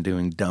stoned and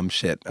doing dumb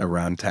shit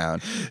around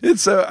town. And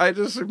so I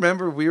just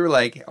remember we were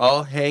like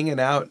all hanging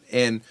out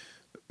and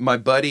my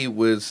buddy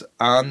was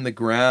on the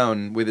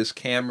ground with his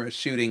camera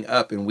shooting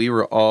up and we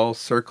were all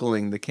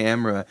circling the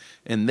camera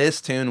and this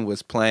tune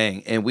was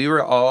playing and we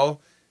were all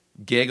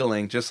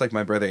giggling just like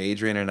my brother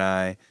Adrian and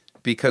I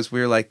because we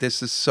were like,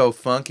 this is so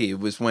funky. It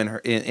was when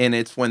and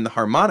it's when the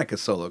harmonica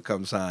solo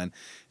comes on,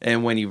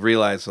 and when you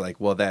realize, like,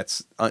 well,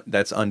 that's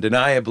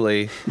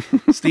undeniably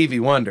Stevie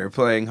Wonder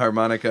playing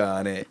harmonica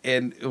on it.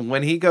 And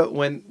when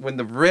when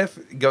the riff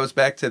goes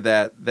back to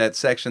that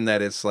section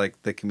that is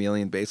like the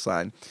Chameleon bass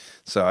line,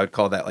 so I'd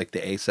call that like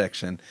the A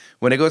section.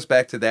 When it goes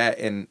back to that,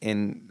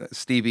 and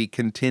Stevie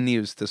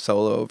continues to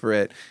solo over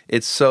it,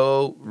 it's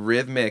so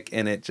rhythmic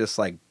and it just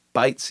like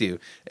bites you.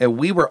 And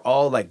we were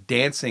all like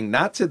dancing,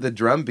 not to the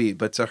drum beat,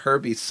 but to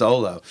Herbie's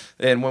solo.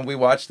 And when we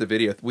watched the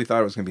video, we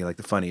thought it was going to be like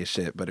the funniest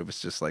shit, but it was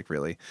just like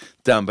really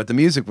dumb. But the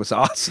music was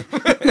awesome.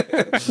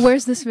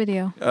 Where's this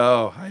video?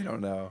 Oh, I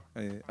don't know.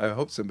 I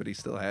hope somebody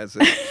still has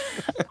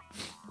it.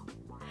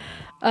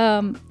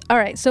 All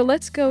right, so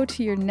let's go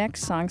to your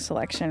next song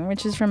selection,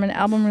 which is from an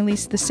album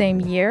released the same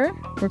year,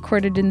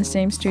 recorded in the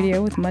same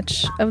studio with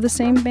much of the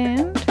same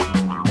band.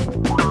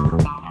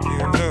 You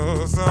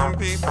know, some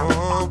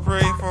people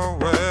pray for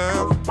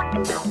wealth,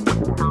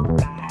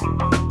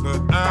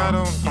 but I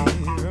don't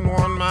even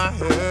want my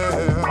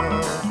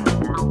help.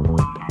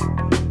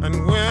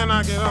 And when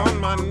I get on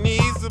my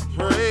knees to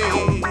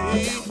pray,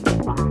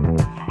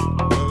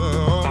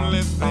 the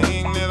only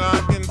thing that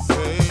I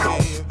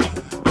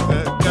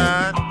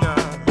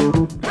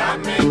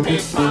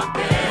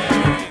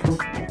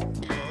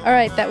All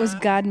right, that was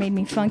God Made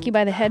Me Funky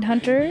by the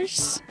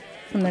Headhunters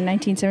from their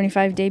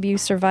 1975 debut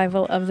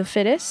Survival of the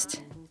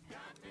Fittest.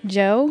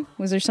 Joe,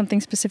 was there something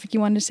specific you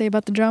wanted to say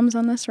about the drums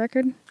on this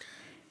record?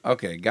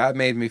 Okay, God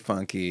Made Me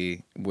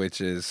Funky,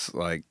 which is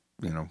like,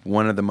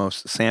 one of the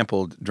most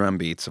sampled drum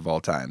beats of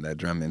all time, that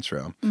drum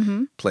intro,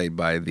 played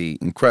by the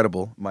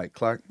incredible Mike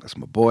Clark. That's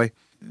my boy.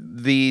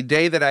 The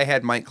day that I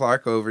had Mike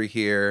Clark over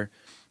here,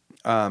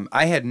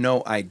 I had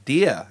no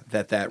idea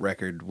that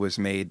record was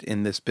made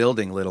in this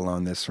building, let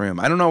alone this room.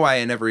 I don't know why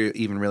I never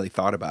even really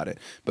thought about it.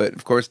 But,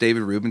 of course,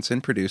 David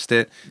Rubinson produced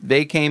it.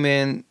 They came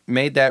in,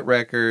 made that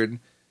record.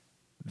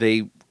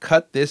 They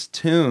cut this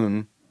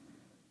tune,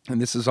 and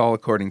this is all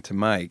according to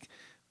Mike.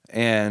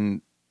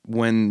 And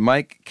when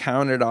Mike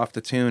counted off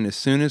the tune, as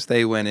soon as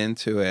they went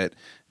into it,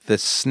 the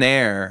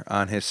snare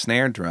on his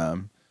snare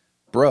drum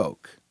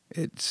broke.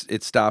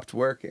 It stopped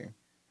working.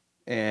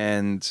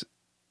 And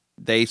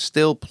they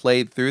still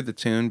played through the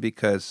tune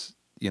because,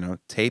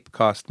 tape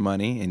cost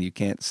money and you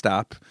can't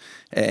stop.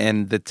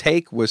 And the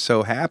take was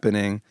so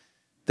happening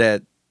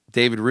that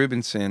David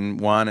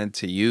Rubinson wanted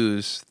to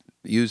use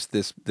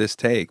this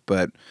take,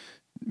 but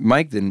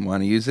Mike didn't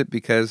want to use it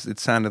because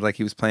it sounded like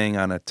he was playing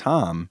on a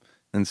tom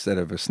instead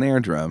of a snare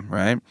drum,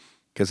 right?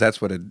 Because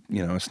that's what a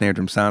snare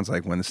drum sounds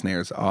like when the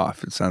snare's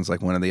off. It sounds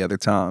like one of the other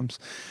toms.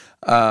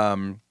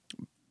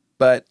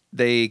 But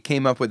they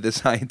came up with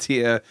this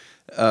idea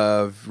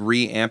of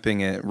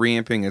reamping it.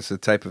 Reamping is a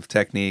type of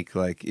technique,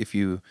 like if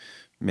you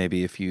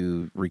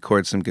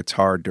record some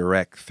guitar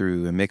direct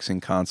through a mixing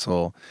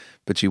console,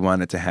 but you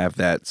want it to have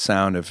that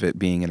sound of it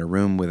being in a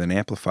room with an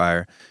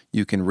amplifier,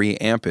 you can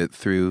reamp it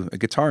through a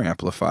guitar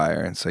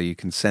amplifier. And so you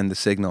can send the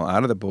signal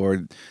out of the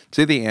board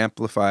to the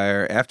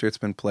amplifier after it's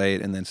been played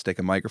and then stick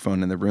a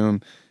microphone in the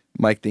room,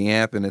 mic the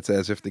amp, and it's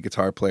as if the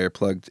guitar player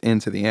plugged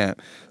into the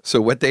amp.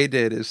 So what they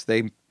did is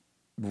they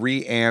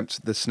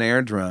reamped the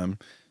snare drum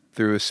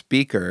through a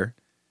speaker,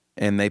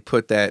 and they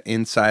put that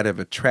inside of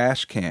a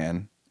trash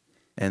can,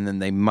 and then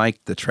they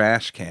mic'd the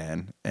trash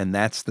can, and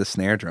that's the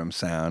snare drum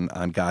sound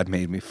on God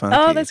Made Me Funky.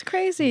 Oh, that's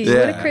crazy. Yeah.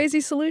 What a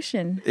crazy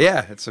solution.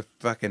 Yeah, it's a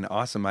fucking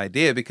awesome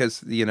idea because,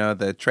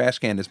 the trash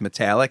can is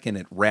metallic and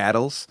it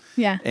rattles.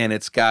 Yeah. And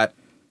it's got,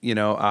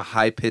 a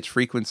high-pitched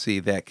frequency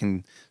that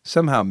can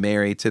somehow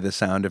marry to the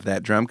sound of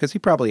that drum because he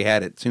probably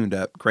had it tuned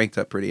up, cranked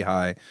up pretty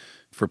high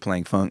for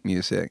playing funk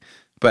music.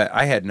 But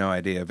I had no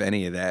idea of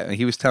any of that. And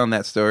he was telling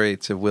that story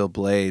to Will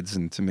Blades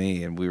and to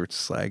me, and we were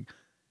just like,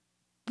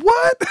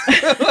 what?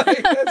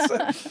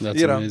 That's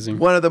amazing.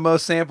 One of the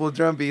most sampled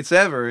drum beats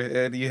ever,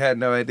 and you had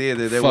no idea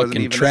that there wasn't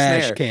even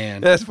trash a snare. can.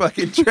 That's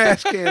fucking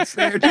trash can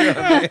snare drum,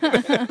 man.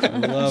 I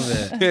love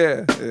it.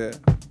 Yeah.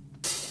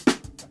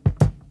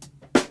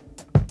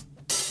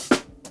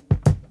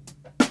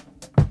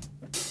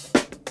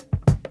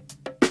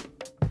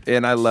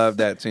 And I love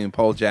that tune.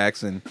 Paul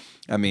Jackson,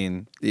 I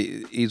mean,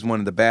 he's one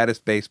of the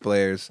baddest bass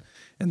players,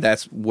 and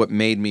that's what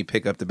made me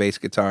pick up the bass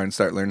guitar and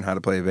start learning how to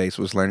play bass,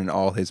 was learning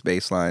all his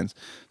bass lines,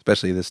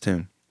 especially this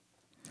tune.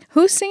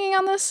 Who's singing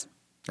on this?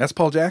 That's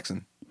Paul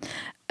Jackson.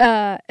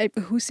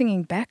 Who's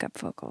singing backup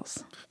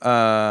vocals?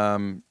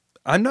 I'm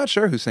not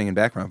sure who's singing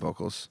background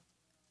vocals.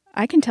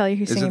 I can tell you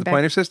who's Is singing it the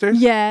Pointer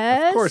Sisters?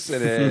 Yes. Of course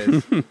it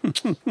is.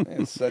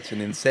 It's such an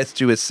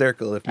incestuous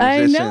circle of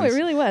musicians. I know, it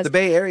really was. The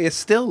Bay Area is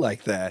still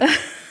like that.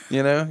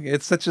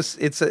 It's such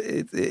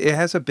it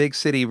has a big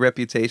city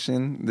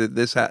reputation,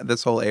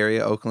 this whole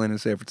area, Oakland and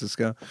San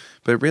Francisco,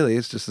 but it really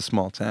is just a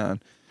small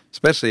town.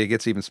 Especially it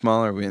gets even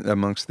smaller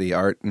amongst the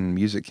art and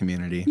music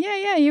community.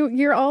 Yeah,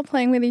 you're all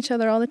playing with each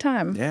other all the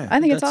time. Yeah. I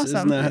think it's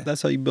awesome.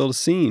 That's how you build a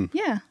scene.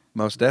 Yeah.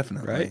 Most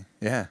definitely. Right?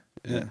 Yeah.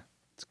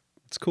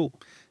 It's cool.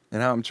 And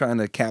now I'm trying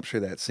to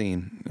capture that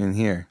scene in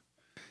here.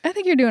 I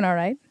think you're doing all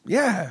right.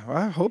 Yeah, well,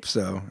 I hope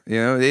so.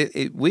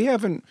 We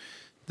haven't,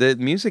 the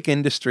music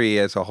industry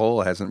as a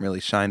whole hasn't really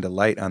shined a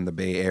light on the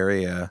Bay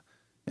Area,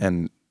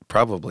 and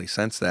probably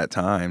since that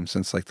time,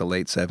 since like the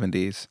late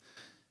 70s.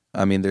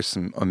 I mean, there's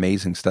some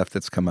amazing stuff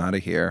that's come out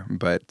of here,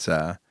 but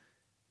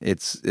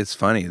it's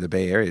funny. The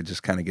Bay Area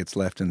just kind of gets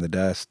left in the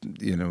dust.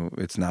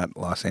 It's not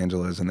Los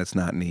Angeles and it's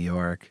not New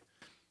York.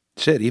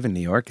 Shit, even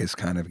New York is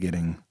kind of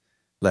getting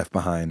left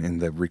behind in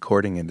the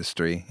recording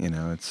industry.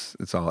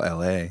 It's all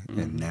LA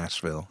and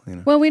Nashville.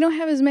 Well, we don't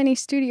have as many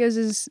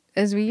studios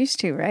as we used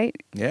to, right?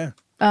 Yeah.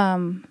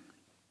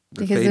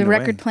 Because the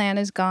record plant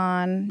is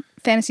gone.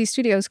 Fantasy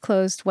Studios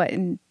closed,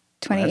 in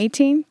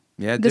 2018?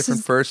 Yeah,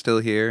 Different Fur's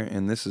still here,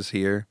 and this is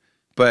here.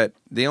 But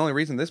the only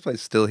reason this place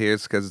is still here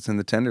is because it's in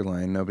the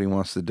Tenderloin. Nobody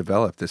wants to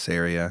develop this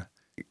area.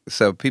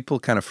 So people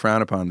kind of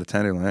frown upon the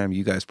Tenderloin. I mean,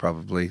 you guys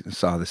probably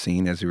saw the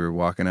scene as you were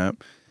walking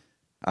up.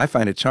 I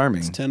find it charming.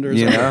 It's tender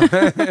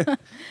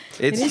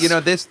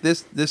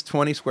It's this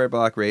 20 square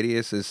block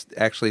radius is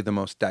actually the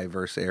most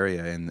diverse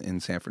area in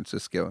San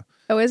Francisco.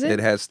 Oh, is it? It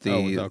has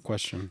without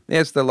question.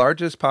 It's the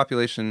largest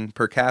population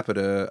per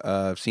capita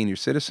of senior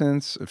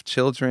citizens, of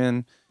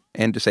children,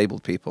 and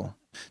disabled people.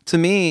 To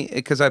me,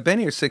 because I've been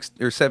here 6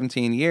 or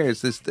 17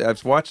 years,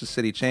 I've watched the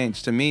city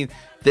change. To me,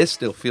 this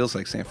still feels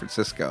like San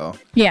Francisco.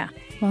 Yeah.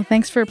 Well,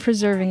 thanks for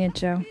preserving it,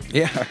 Joe.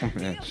 Yeah.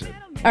 Man, shit.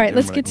 All right,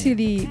 let's get to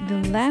the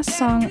last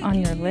song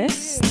on your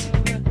list.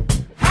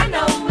 I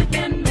know we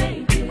can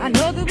make it. I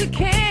know that we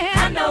can.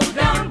 I know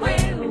darn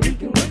well we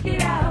can work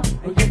it out.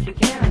 Oh, yes, we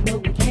can. I know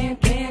we can.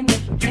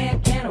 Yes, we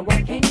can. Oh,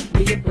 why can't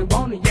we if we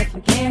want it? Yes,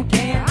 we can.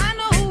 I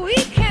know we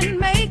can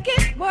make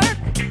it work.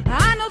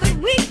 I know that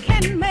we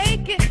can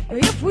make it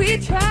if we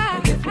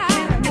try. Yes, we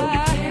can. I know we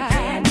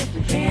can. Yes,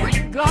 we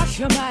can.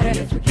 Gosh almighty.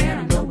 Yes, we can.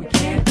 I know we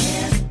can.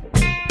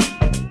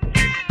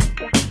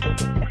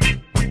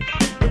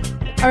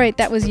 All right,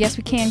 that was Yes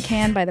We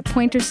Can by the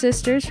Pointer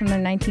Sisters from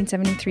their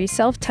 1973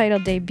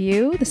 self-titled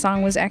debut. The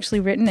song was actually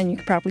written, and you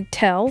can probably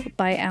tell,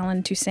 by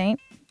Alan Toussaint.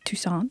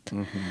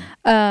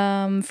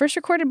 First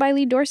recorded by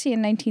Lee Dorsey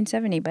in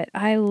 1970, but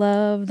I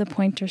love the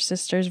Pointer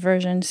Sisters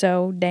version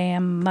so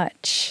damn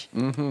much.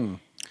 Mm-hmm.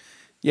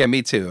 Yeah,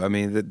 me too. I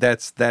mean,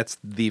 that's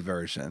the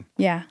version.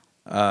 Yeah.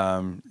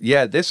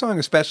 Yeah, this song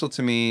is special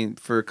to me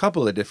for a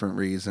couple of different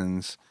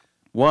reasons.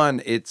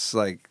 One, it's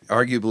like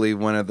arguably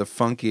one of the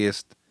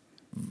funkiest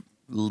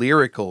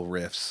lyrical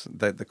riffs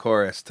that the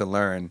chorus to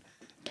learn,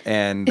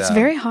 and it's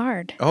very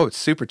hard. Oh, it's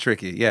super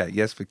tricky. Yeah,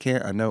 yes we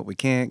can. I know we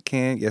can.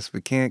 Yes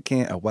we can.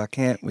 Oh, why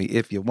can't we?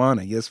 If you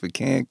wanna, yes we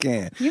can.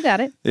 You got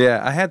it.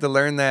 Yeah, I had to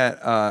learn that.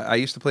 I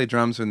used to play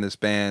drums in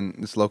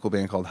this local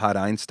band called Hot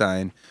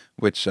Einstein,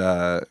 which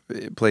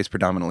plays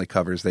predominantly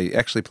covers. They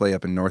actually play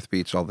up in North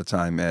Beach all the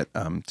time at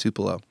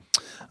Tupelo.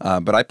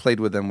 But I played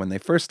with them when they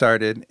first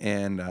started,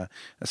 and a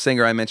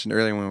singer I mentioned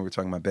earlier when we were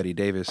talking about Betty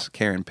Davis,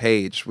 Karen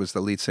Page, was the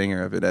lead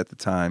singer of it at the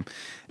time.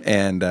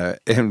 And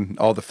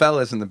all the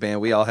fellas in the band,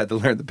 we all had to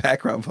learn the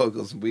background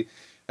vocals.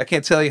 I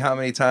can't tell you how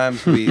many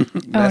times we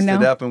messed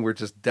it up and we're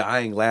just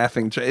dying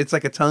laughing. It's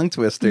like a tongue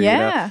twister, you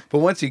know? But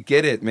once you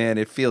get it, man,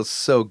 it feels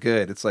so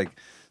good. It's like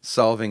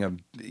solving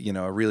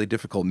a really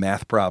difficult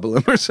math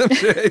problem or some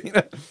shit, you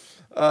know?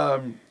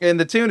 And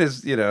the tune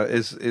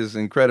is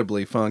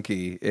incredibly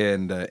funky,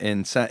 and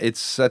it's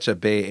such a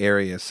Bay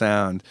Area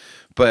sound.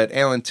 But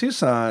Alan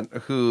Toussaint,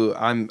 who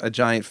I'm a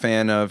giant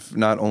fan of,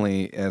 not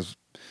only as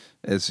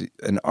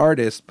an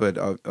artist, but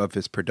of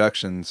his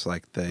productions,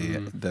 like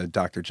the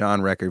Dr.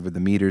 John record with the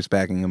Meters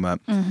backing him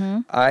up. Mm-hmm.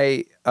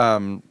 I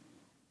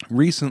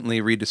recently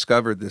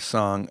rediscovered this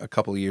song a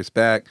couple of years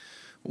back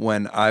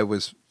when I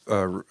was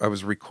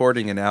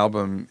recording an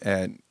album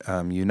at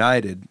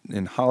United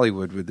in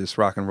Hollywood with this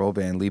rock and roll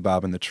band, Lee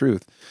Bob and the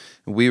Truth.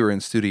 We were in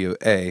Studio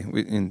A.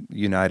 And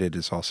United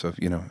is also,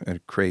 a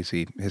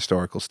crazy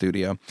historical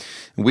studio.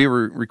 We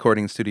were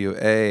recording Studio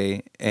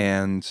A,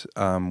 and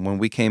when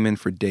we came in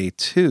for day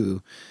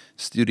 2,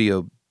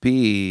 Studio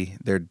B,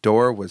 their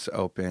door was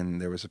open.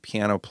 There was a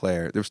piano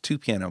player. There was 2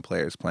 piano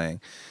players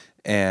playing.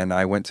 And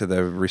I went to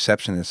the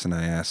receptionist and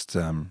I asked,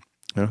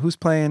 who's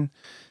playing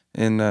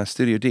in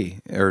Studio D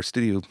or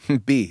Studio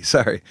B?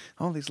 Sorry,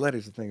 all these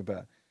letters to think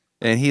about.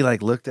 And he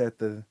looked at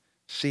the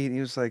sheet. And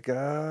he was like,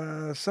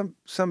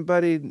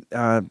 somebody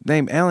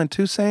named Alan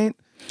Toussaint.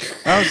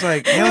 I was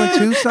like, Alan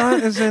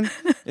Toussaint is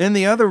in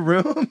the other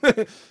room.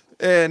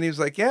 And he was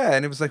like, yeah.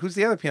 And it was like, who's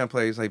the other piano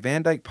player? He's like,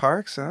 Van Dyke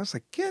Parks. And I was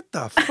like, get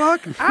the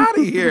fuck out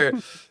of here.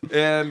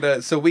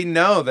 And so we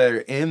know they're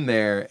in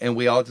there, and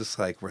we all just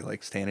we're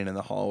standing in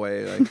the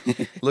hallway,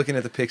 looking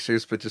at the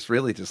pictures, but just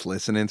really just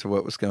listening to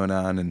what was going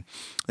on. And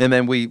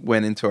then we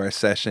went into our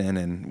session,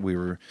 and we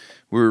were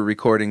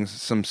recording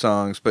some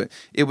songs. But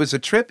it was a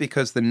trip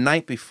because the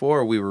night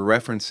before we were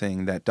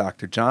referencing that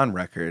Dr. John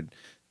record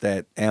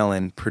that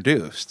Alan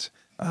produced.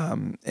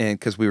 And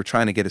because we were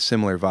trying to get a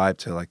similar vibe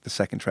to the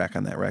second track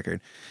on that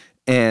record.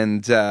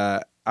 And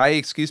I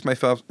excused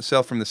myself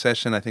from the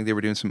session. I think they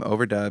were doing some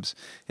overdubs,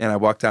 and I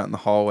walked out in the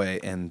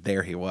hallway, and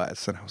there he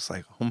was. And I was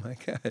like, oh my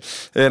God.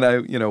 And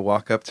I,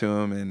 walk up to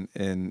him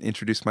and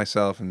introduce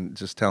myself and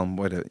just tell him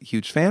what a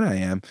huge fan I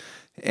am.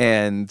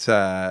 And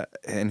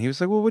he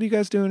was like, well, what are you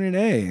guys doing in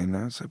A? And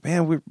I was like,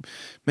 man, we're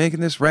making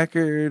this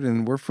record,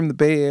 and we're from the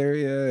Bay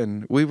Area,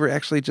 and we were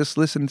actually just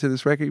listening to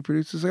this record you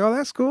produced. I was like, oh,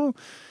 that's cool.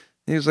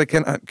 He was like,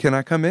 can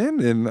I come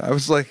in? And I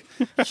was like,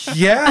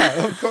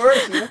 yeah, of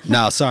course. Yeah.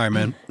 No, sorry,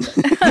 man.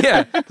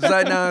 Yeah.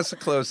 No, it's a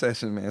closed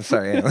session, man.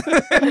 Sorry, Alan.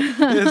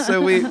 And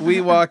so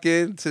we walk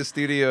into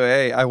Studio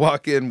A. I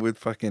walk in with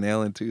fucking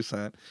Alan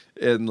Toussaint.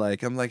 And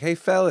I'm like, hey,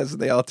 fellas.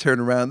 And they all turn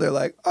around. They're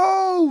like,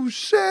 oh,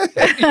 shit.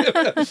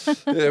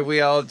 And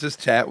we all just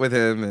chat with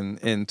him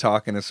and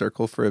talk in a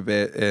circle for a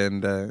bit.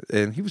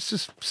 And he was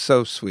just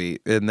so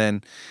sweet. And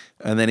then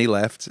he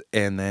left,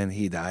 and then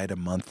he died a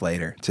month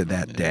later to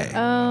that day.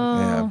 Oh.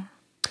 Yeah.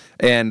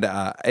 And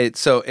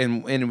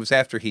it was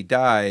after he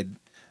died,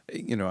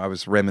 I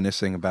was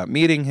reminiscing about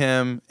meeting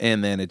him,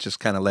 and then it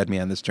just kind of led me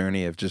on this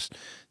journey of just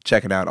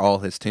checking out all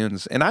his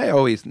tunes. And I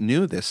always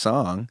knew this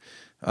song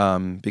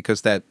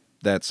because that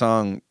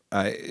song,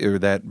 or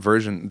that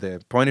version,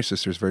 the Pointer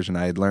Sisters version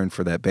I had learned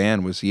for that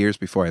band was years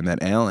before I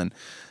met Alan.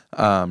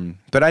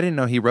 But I didn't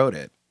know he wrote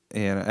it.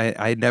 And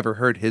I had never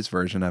heard his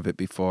version of it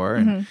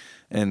before.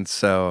 And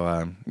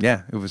so,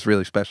 it was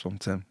really special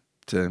to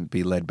to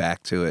be led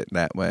back to it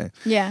that way.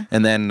 Yeah.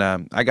 And then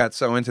I got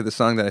so into the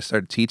song that I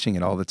started teaching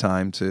it all the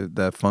time to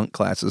the funk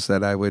classes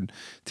that I would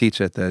teach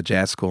at the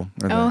jazz school.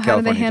 Or the How do they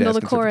California handle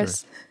Jazz the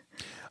chorus?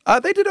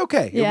 They did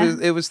okay. Yeah.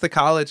 It was the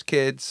college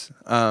kids.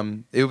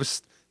 It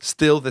was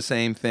still the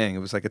same thing. It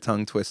was like a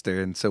tongue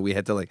twister, and so we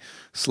had to like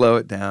slow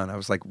it down. I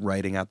was like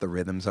writing out the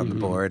rhythms on the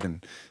board,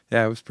 and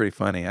yeah, it was pretty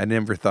funny. I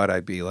never thought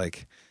I'd be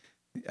like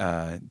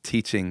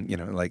teaching,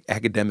 like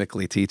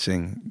academically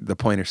teaching the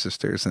Pointer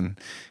Sisters in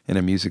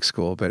a music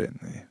school, but of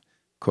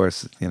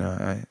course,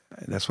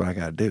 that's what I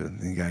got to do.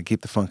 You got to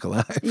keep the funk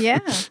alive. Yeah.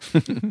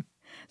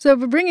 So,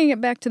 but bringing it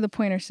back to the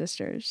Pointer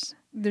Sisters,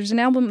 there's an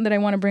album that I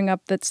want to bring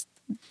up that's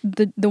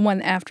the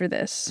one after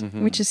this,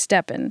 which is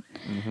Steppin'.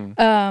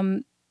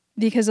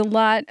 Because a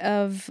lot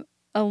of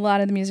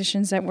the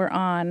musicians that were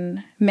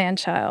on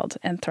Manchild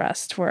and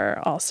Thrust were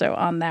also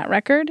on that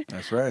record.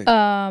 That's right.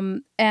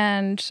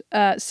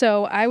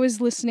 So I was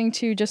listening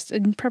to, just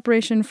in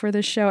preparation for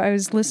this show, I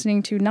was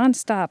listening to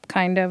nonstop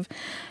kind of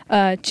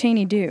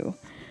Cheney Do.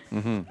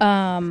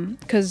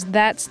 Because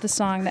that's the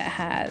song that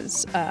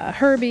has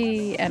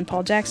Herbie and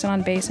Paul Jackson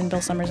on bass and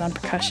Bill Summers on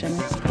percussion.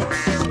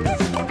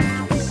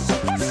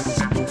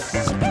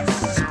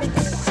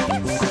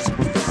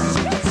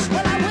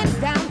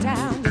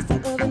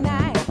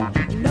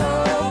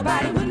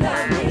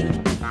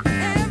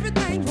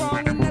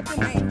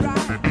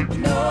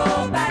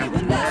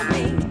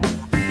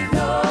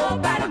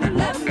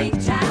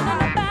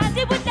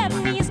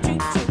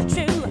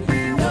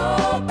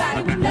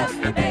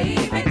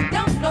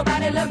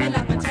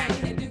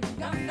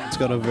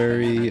 Got a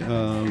very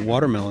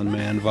Watermelon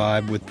Man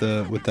vibe with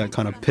that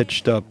kind of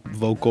pitched up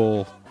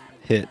vocal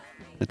hit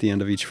at the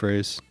end of each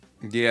phrase.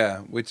 Yeah,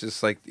 which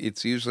is like,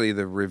 it's usually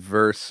the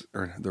reverse.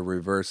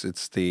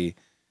 It's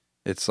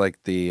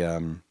like the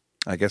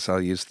I guess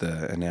I'll use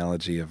the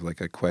analogy of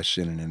like a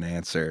question and an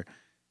answer.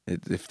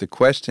 If the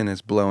question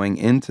is blowing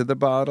into the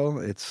bottle,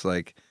 it's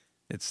like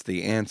it's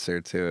the answer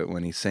to it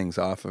when he sings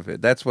off of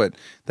it. That's what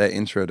that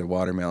intro to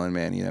Watermelon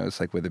Man, it's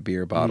like with a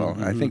beer bottle.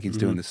 I think he's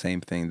doing the same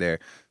thing there.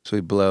 So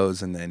he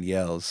blows and then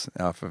yells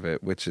off of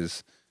it, which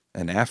is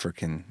an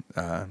African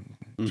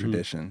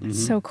tradition.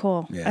 So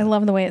cool. Yeah. I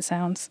love the way it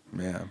sounds.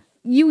 Yeah.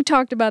 You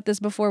talked about this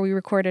before we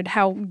recorded,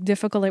 how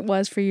difficult it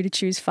was for you to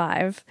choose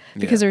 5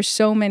 because there's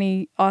so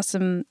many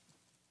awesome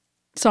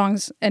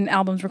songs and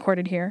albums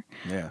recorded here.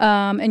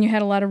 Yeah. And you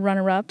had a lot of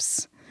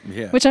runner-ups.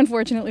 Yeah. Which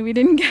unfortunately we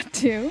didn't get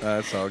to.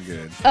 That's all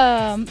good.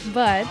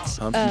 But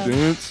Humpty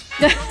Dance.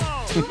 I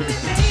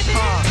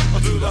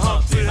do the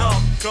Humpty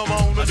Hump. Come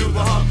on, I do the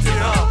Humpty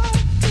Hump.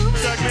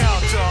 Check me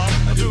out,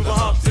 y'all. I do the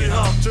Humpty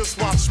Hump.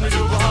 Just watch me do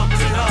the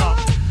Humpty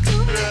Hump.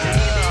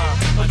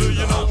 Yeah. Do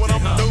you know what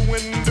I'm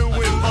doing the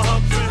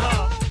Humpty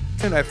Hump?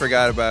 And I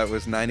forgot about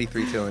was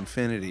 93 Till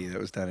Infinity that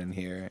was done in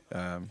here.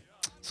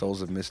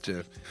 Souls of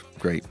Mischief.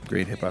 Great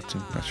hip hop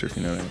tune. Not sure if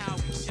you know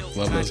that.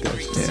 Love those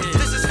guys. Yeah.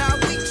 This is how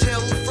we chill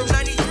from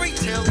 93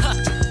 till.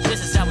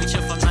 This is how we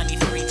chill from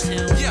 93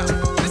 till. Yeah,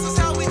 this is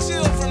how we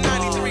chill from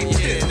 93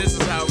 till. This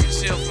is how we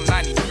chill from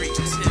 93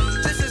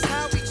 till. This is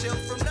how we chill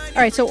from 93.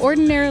 all right, so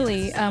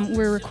ordinarily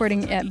we're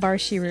recording at Bar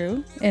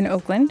Shiru in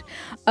Oakland,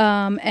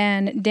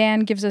 and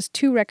Dan gives us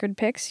 2 record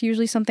picks,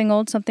 usually something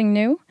old, something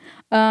new.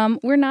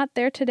 We're not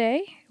there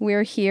today.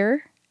 We're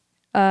here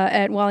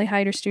at Wally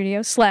Hyder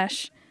Studios /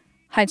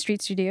 Hyde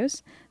Street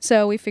Studios.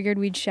 So we figured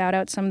we'd shout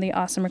out some of the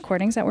awesome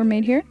recordings that were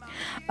made here,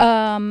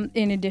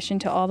 in addition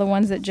to all the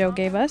ones that Joe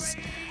gave us.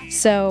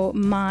 So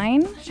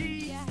mine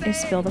is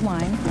Spill the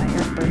Wine by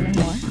Eric Burdon and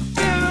Moore.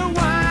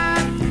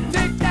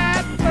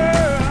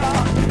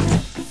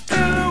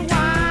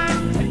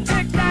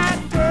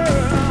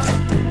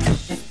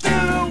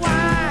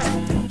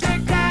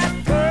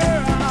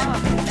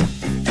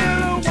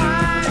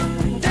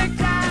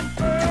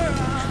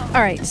 All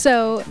right,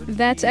 so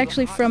that's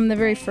actually from the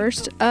very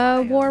first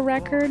War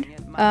record.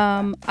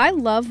 I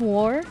love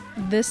War.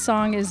 This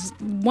song is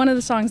one of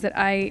the songs that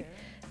I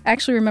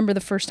actually remember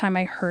the first time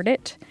I heard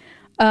it.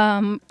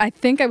 I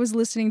think I was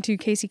listening to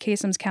Casey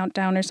Kasem's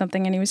Countdown or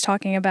something, and he was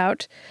talking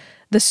about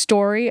the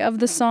story of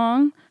the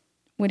song.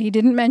 What he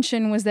didn't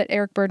mention was that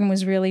Eric Burdon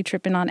was really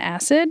tripping on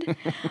acid,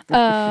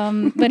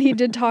 but he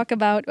did talk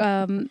about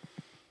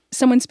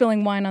someone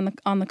spilling wine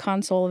on the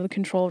console of the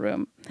control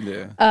room.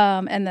 Yeah.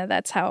 And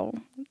that's how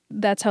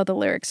the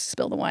lyrics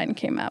 "Spill the Wine"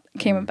 came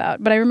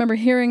about. But I remember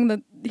hearing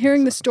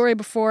the story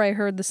before I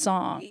heard the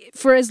song.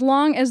 For as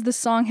long as the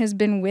song has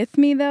been with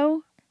me,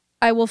 though,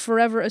 I will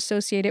forever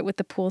associate it with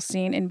the pool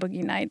scene in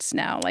Boogie Nights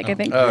now. Like I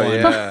think. Oh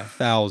yeah.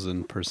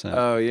 1,000%.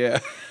 Oh yeah.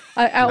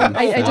 I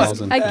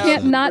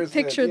can't not 1,000%,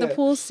 picture the yeah.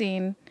 pool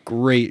scene.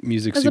 Great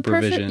music As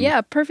supervision.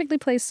 perfectly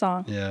placed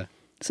song. Yeah.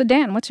 So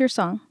Dan, what's your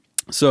song?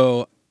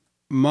 So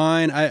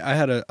mine, I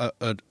had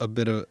a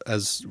bit of,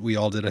 as we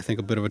all did, I think,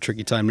 a bit of a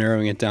tricky time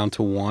narrowing it down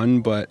to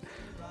one. But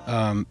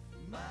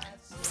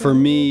for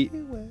me,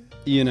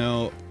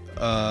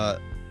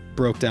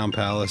 Broke Down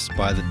Palace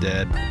by The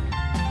Dead.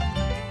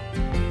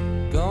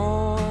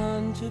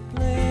 Gone to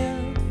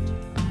plant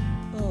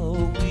a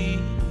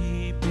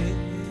weeping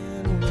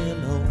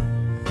willow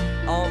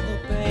on the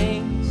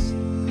bank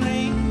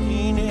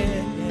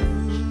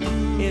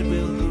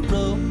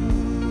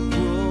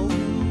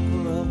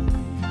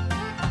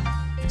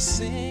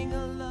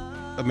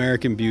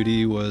American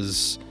Beauty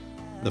was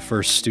the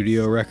first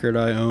studio record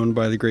I owned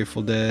by the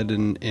Grateful Dead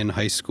in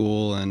high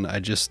school, and I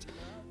just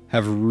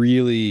have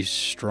really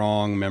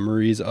strong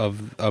memories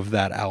of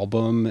that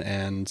album,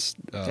 and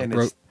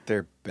it's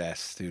their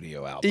best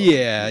studio album.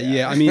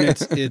 Yeah. I mean,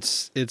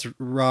 it's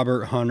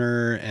Robert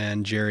Hunter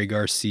and Jerry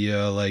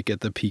Garcia, like at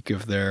the peak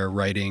of their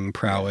writing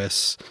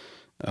prowess.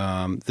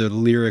 The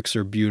lyrics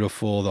are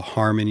beautiful. The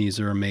harmonies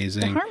are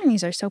amazing. The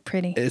harmonies are so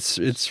pretty. It's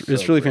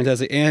really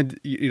fantastic. And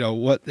you know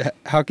what?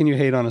 How can you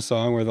hate on a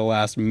song where the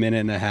last minute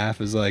and a half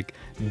is like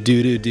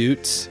doo doo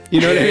doots?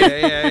 You know what I mean?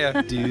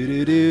 Yeah. Doo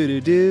doo doo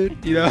doo doo.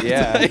 You know,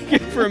 Yeah. it's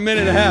like for a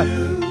minute and a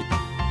half.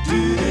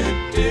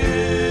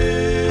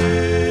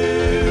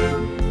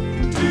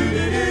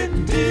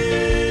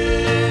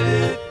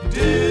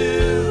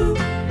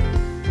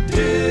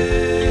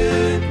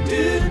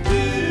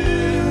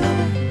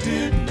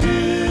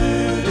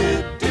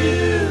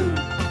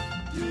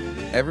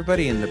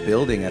 Everybody in the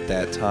building at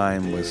that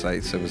time was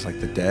like, so it was like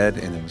the Dead,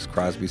 and it was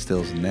Crosby,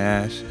 Stills, and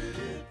Nash.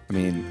 I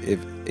mean,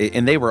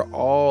 and they were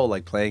all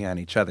like playing on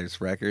each other's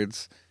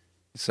records,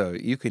 so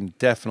you can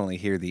definitely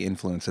hear the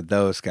influence of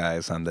those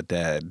guys on the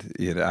Dead,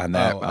 you know, on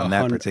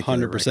that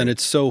particular 100%. record.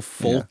 It's so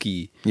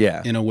folky,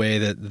 Yeah. in a way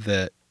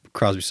that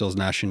Crosby, Stills,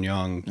 Nash and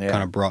Young Yeah.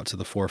 kind of brought to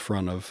the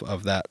forefront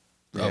of that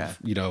Yeah.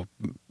 you know,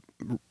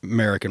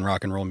 American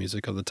rock and roll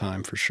music of the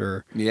time, for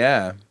sure.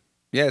 Yeah.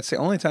 It's the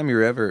only time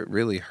you ever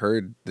really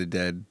heard the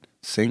Dead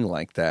sing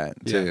like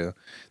that, too. Yeah.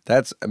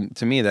 That's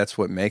to me, that's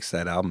what makes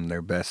that album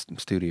their best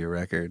studio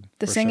record.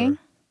 The For singing?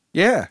 sure.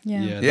 Yeah.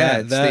 Yeah.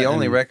 It's the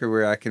only and- record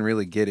where I can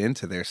really get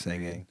into their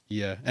singing.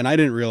 Yeah, and I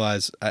didn't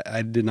realize,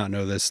 I did not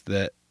know this,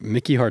 that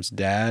Mickey Hart's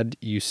dad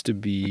used to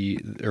be,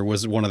 or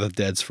was one of the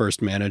Dead's first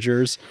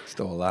managers,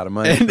 Stole a lot of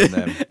money from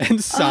them.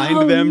 and signed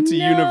Oh, them to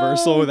no.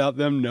 Universal without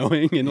them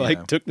knowing, and Yeah.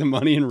 like took the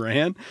money and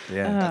ran.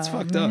 Yeah. That's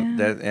fucked up. man.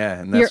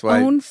 And Your that's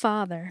why. own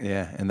father.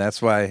 Yeah, and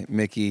that's why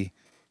Mickey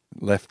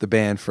left the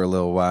band for a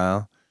little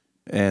while,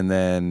 and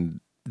then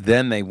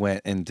they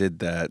went and did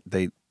that.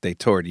 They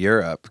toured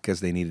Europe because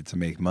they needed to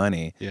make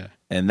money. Yeah.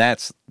 And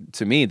that's,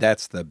 to me,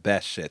 that's the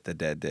best shit the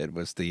Dead did,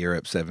 was the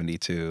Europe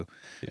 72,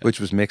 Yeah. which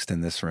was mixed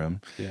in this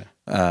room Yeah.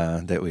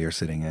 that we are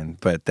sitting in.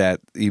 But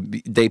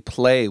they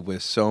play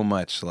with so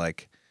much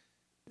like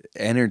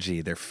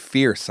energy. They're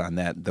fierce on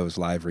those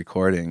live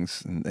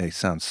recordings, and they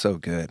sound so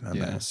good on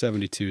Yeah, that.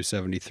 72,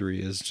 73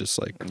 is just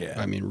like, Yeah,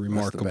 I mean,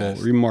 that's the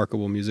best.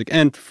 remarkable music.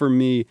 And for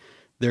me,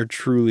 there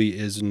truly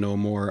is no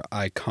more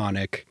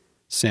iconic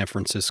San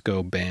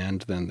Francisco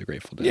band than the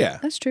Grateful Dead. Yeah.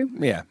 That's true.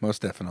 Yeah,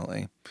 most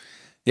definitely.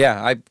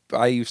 Yeah,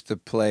 I used to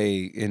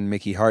play in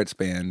Mickey Hart's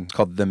band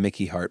called the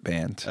Mickey Hart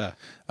Band.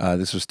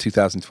 This was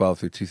 2012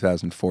 through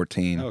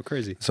 2014. Oh,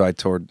 crazy. So I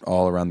toured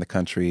all around the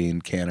country,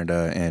 in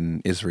Canada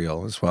and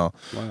Israel as well,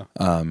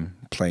 Wow.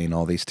 playing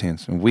all these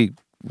tunes. And we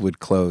would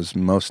close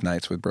most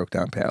nights with Broke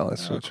Down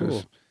Palace, Oh, which cool.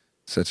 was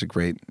such a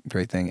great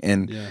thing.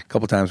 And Yeah. a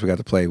couple times we got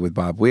to play with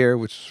Bob Weir,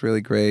 which was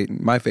really great.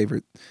 My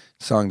favorite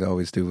song to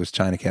always do was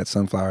China Cat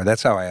Sunflower.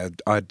 That's how I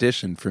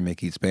auditioned for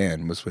Mickey's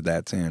band, was with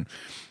that tune.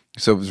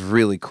 So it was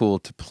really cool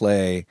to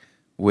play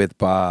with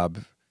Bob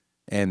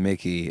and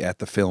Mickey at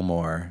the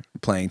Fillmore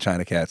playing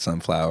China Cat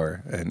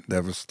Sunflower, and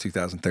that was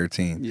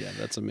 2013. Yeah,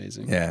 that's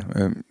amazing. Yeah,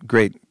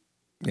 great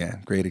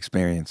great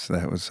experience.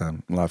 That was a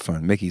lot of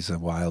fun. Mickey's a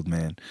wild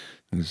man.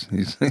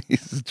 He's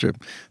a trip.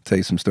 Tell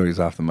you some stories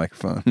off the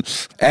microphone.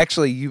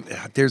 Actually,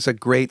 there's a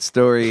great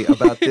story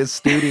about this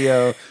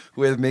studio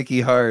with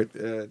Mickey Hart,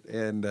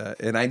 and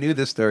I knew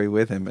this story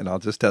with him, and I'll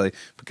just tell you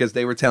because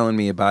they were telling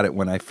me about it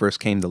when I first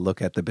came to look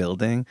at the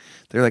building.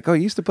 They're like, "Oh,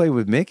 you used to play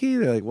with Mickey?"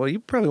 They're like, "Well, you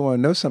probably want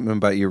to know something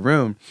about your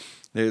room."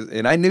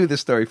 And I knew this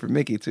story from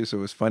Mickey too, so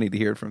it was funny to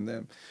hear it from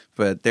them.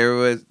 But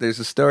there's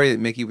a story that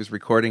Mickey was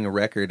recording a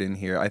record in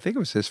here. I think it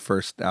was his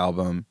first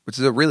album, which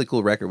is a really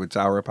cool record with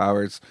Tower of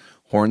Power's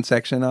horn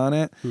section on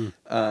it.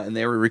 And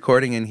they were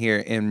recording in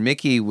here, and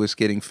Mickey was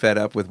getting fed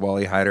up with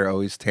Wally Heider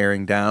always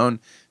tearing down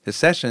his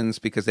sessions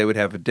because they would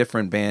have a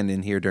different band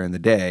in here during the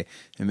day,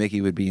 and Mickey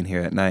would be in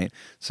here at night.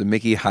 So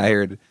Mickey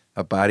hired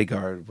a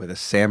bodyguard with a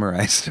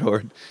samurai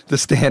sword to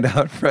stand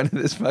out front of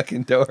this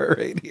fucking door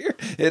right here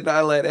and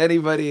not let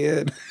anybody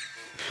in.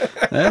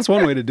 That's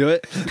one way to do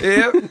it.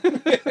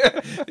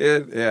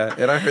 Yeah.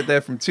 And I heard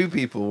that from two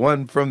people,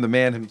 one from the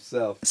man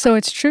himself. So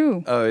it's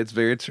true. Oh, it's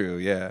very true.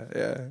 Yeah.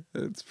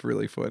 It's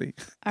really funny.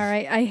 All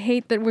right. I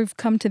hate that we've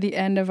come to the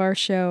end of our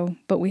show,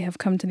 but we have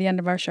come to the end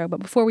of our show. But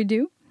before we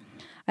do,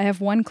 I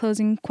have one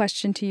closing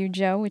question to you,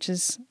 Joe, which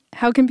is,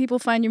 how can people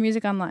find your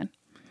music online?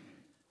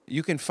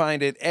 You can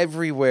find it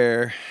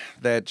everywhere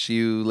that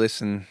you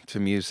listen to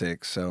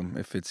music. So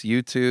if it's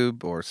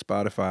YouTube or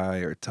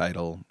Spotify or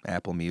Tidal,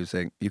 Apple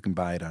Music, you can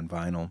buy it on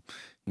vinyl.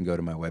 You can go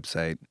to my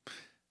website.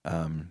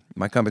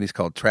 My company's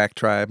called Track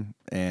Tribe,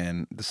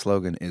 and the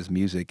slogan is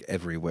music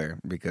everywhere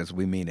because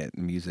we mean it.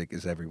 Music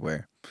is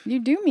everywhere. You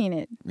do mean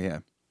it. Yeah.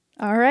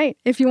 All right.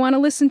 If you want to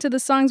listen to the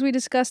songs we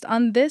discussed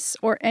on this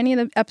or any of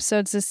the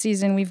episodes this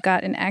season, we've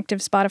got an active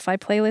Spotify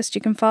playlist you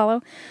can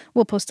follow.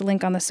 We'll post a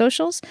link on the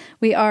socials.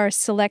 We are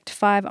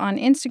Select5 on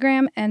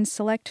Instagram and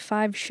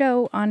Select5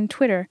 Show on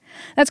Twitter.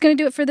 That's going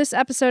to do it for this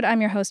episode.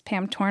 I'm your host,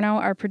 Pam Torno.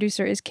 Our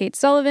producer is Kate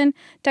Sullivan.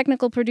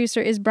 Technical producer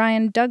is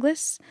Brian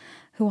Douglas,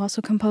 who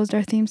also composed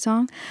our theme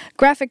song.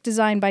 Graphic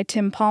design by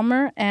Tim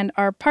Palmer, and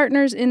our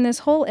partners in this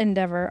whole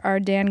endeavor are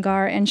Dan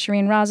Gar and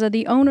Shireen Raza,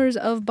 the owners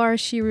of Bar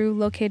Shiru,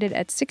 located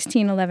at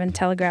 1611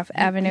 Telegraph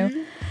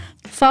Avenue.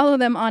 Follow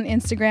them on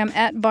Instagram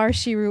at Bar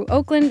Shiru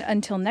Oakland.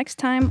 Until next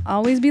time,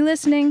 always be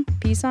listening.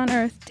 Peace on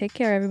earth. Take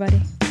care,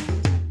 everybody.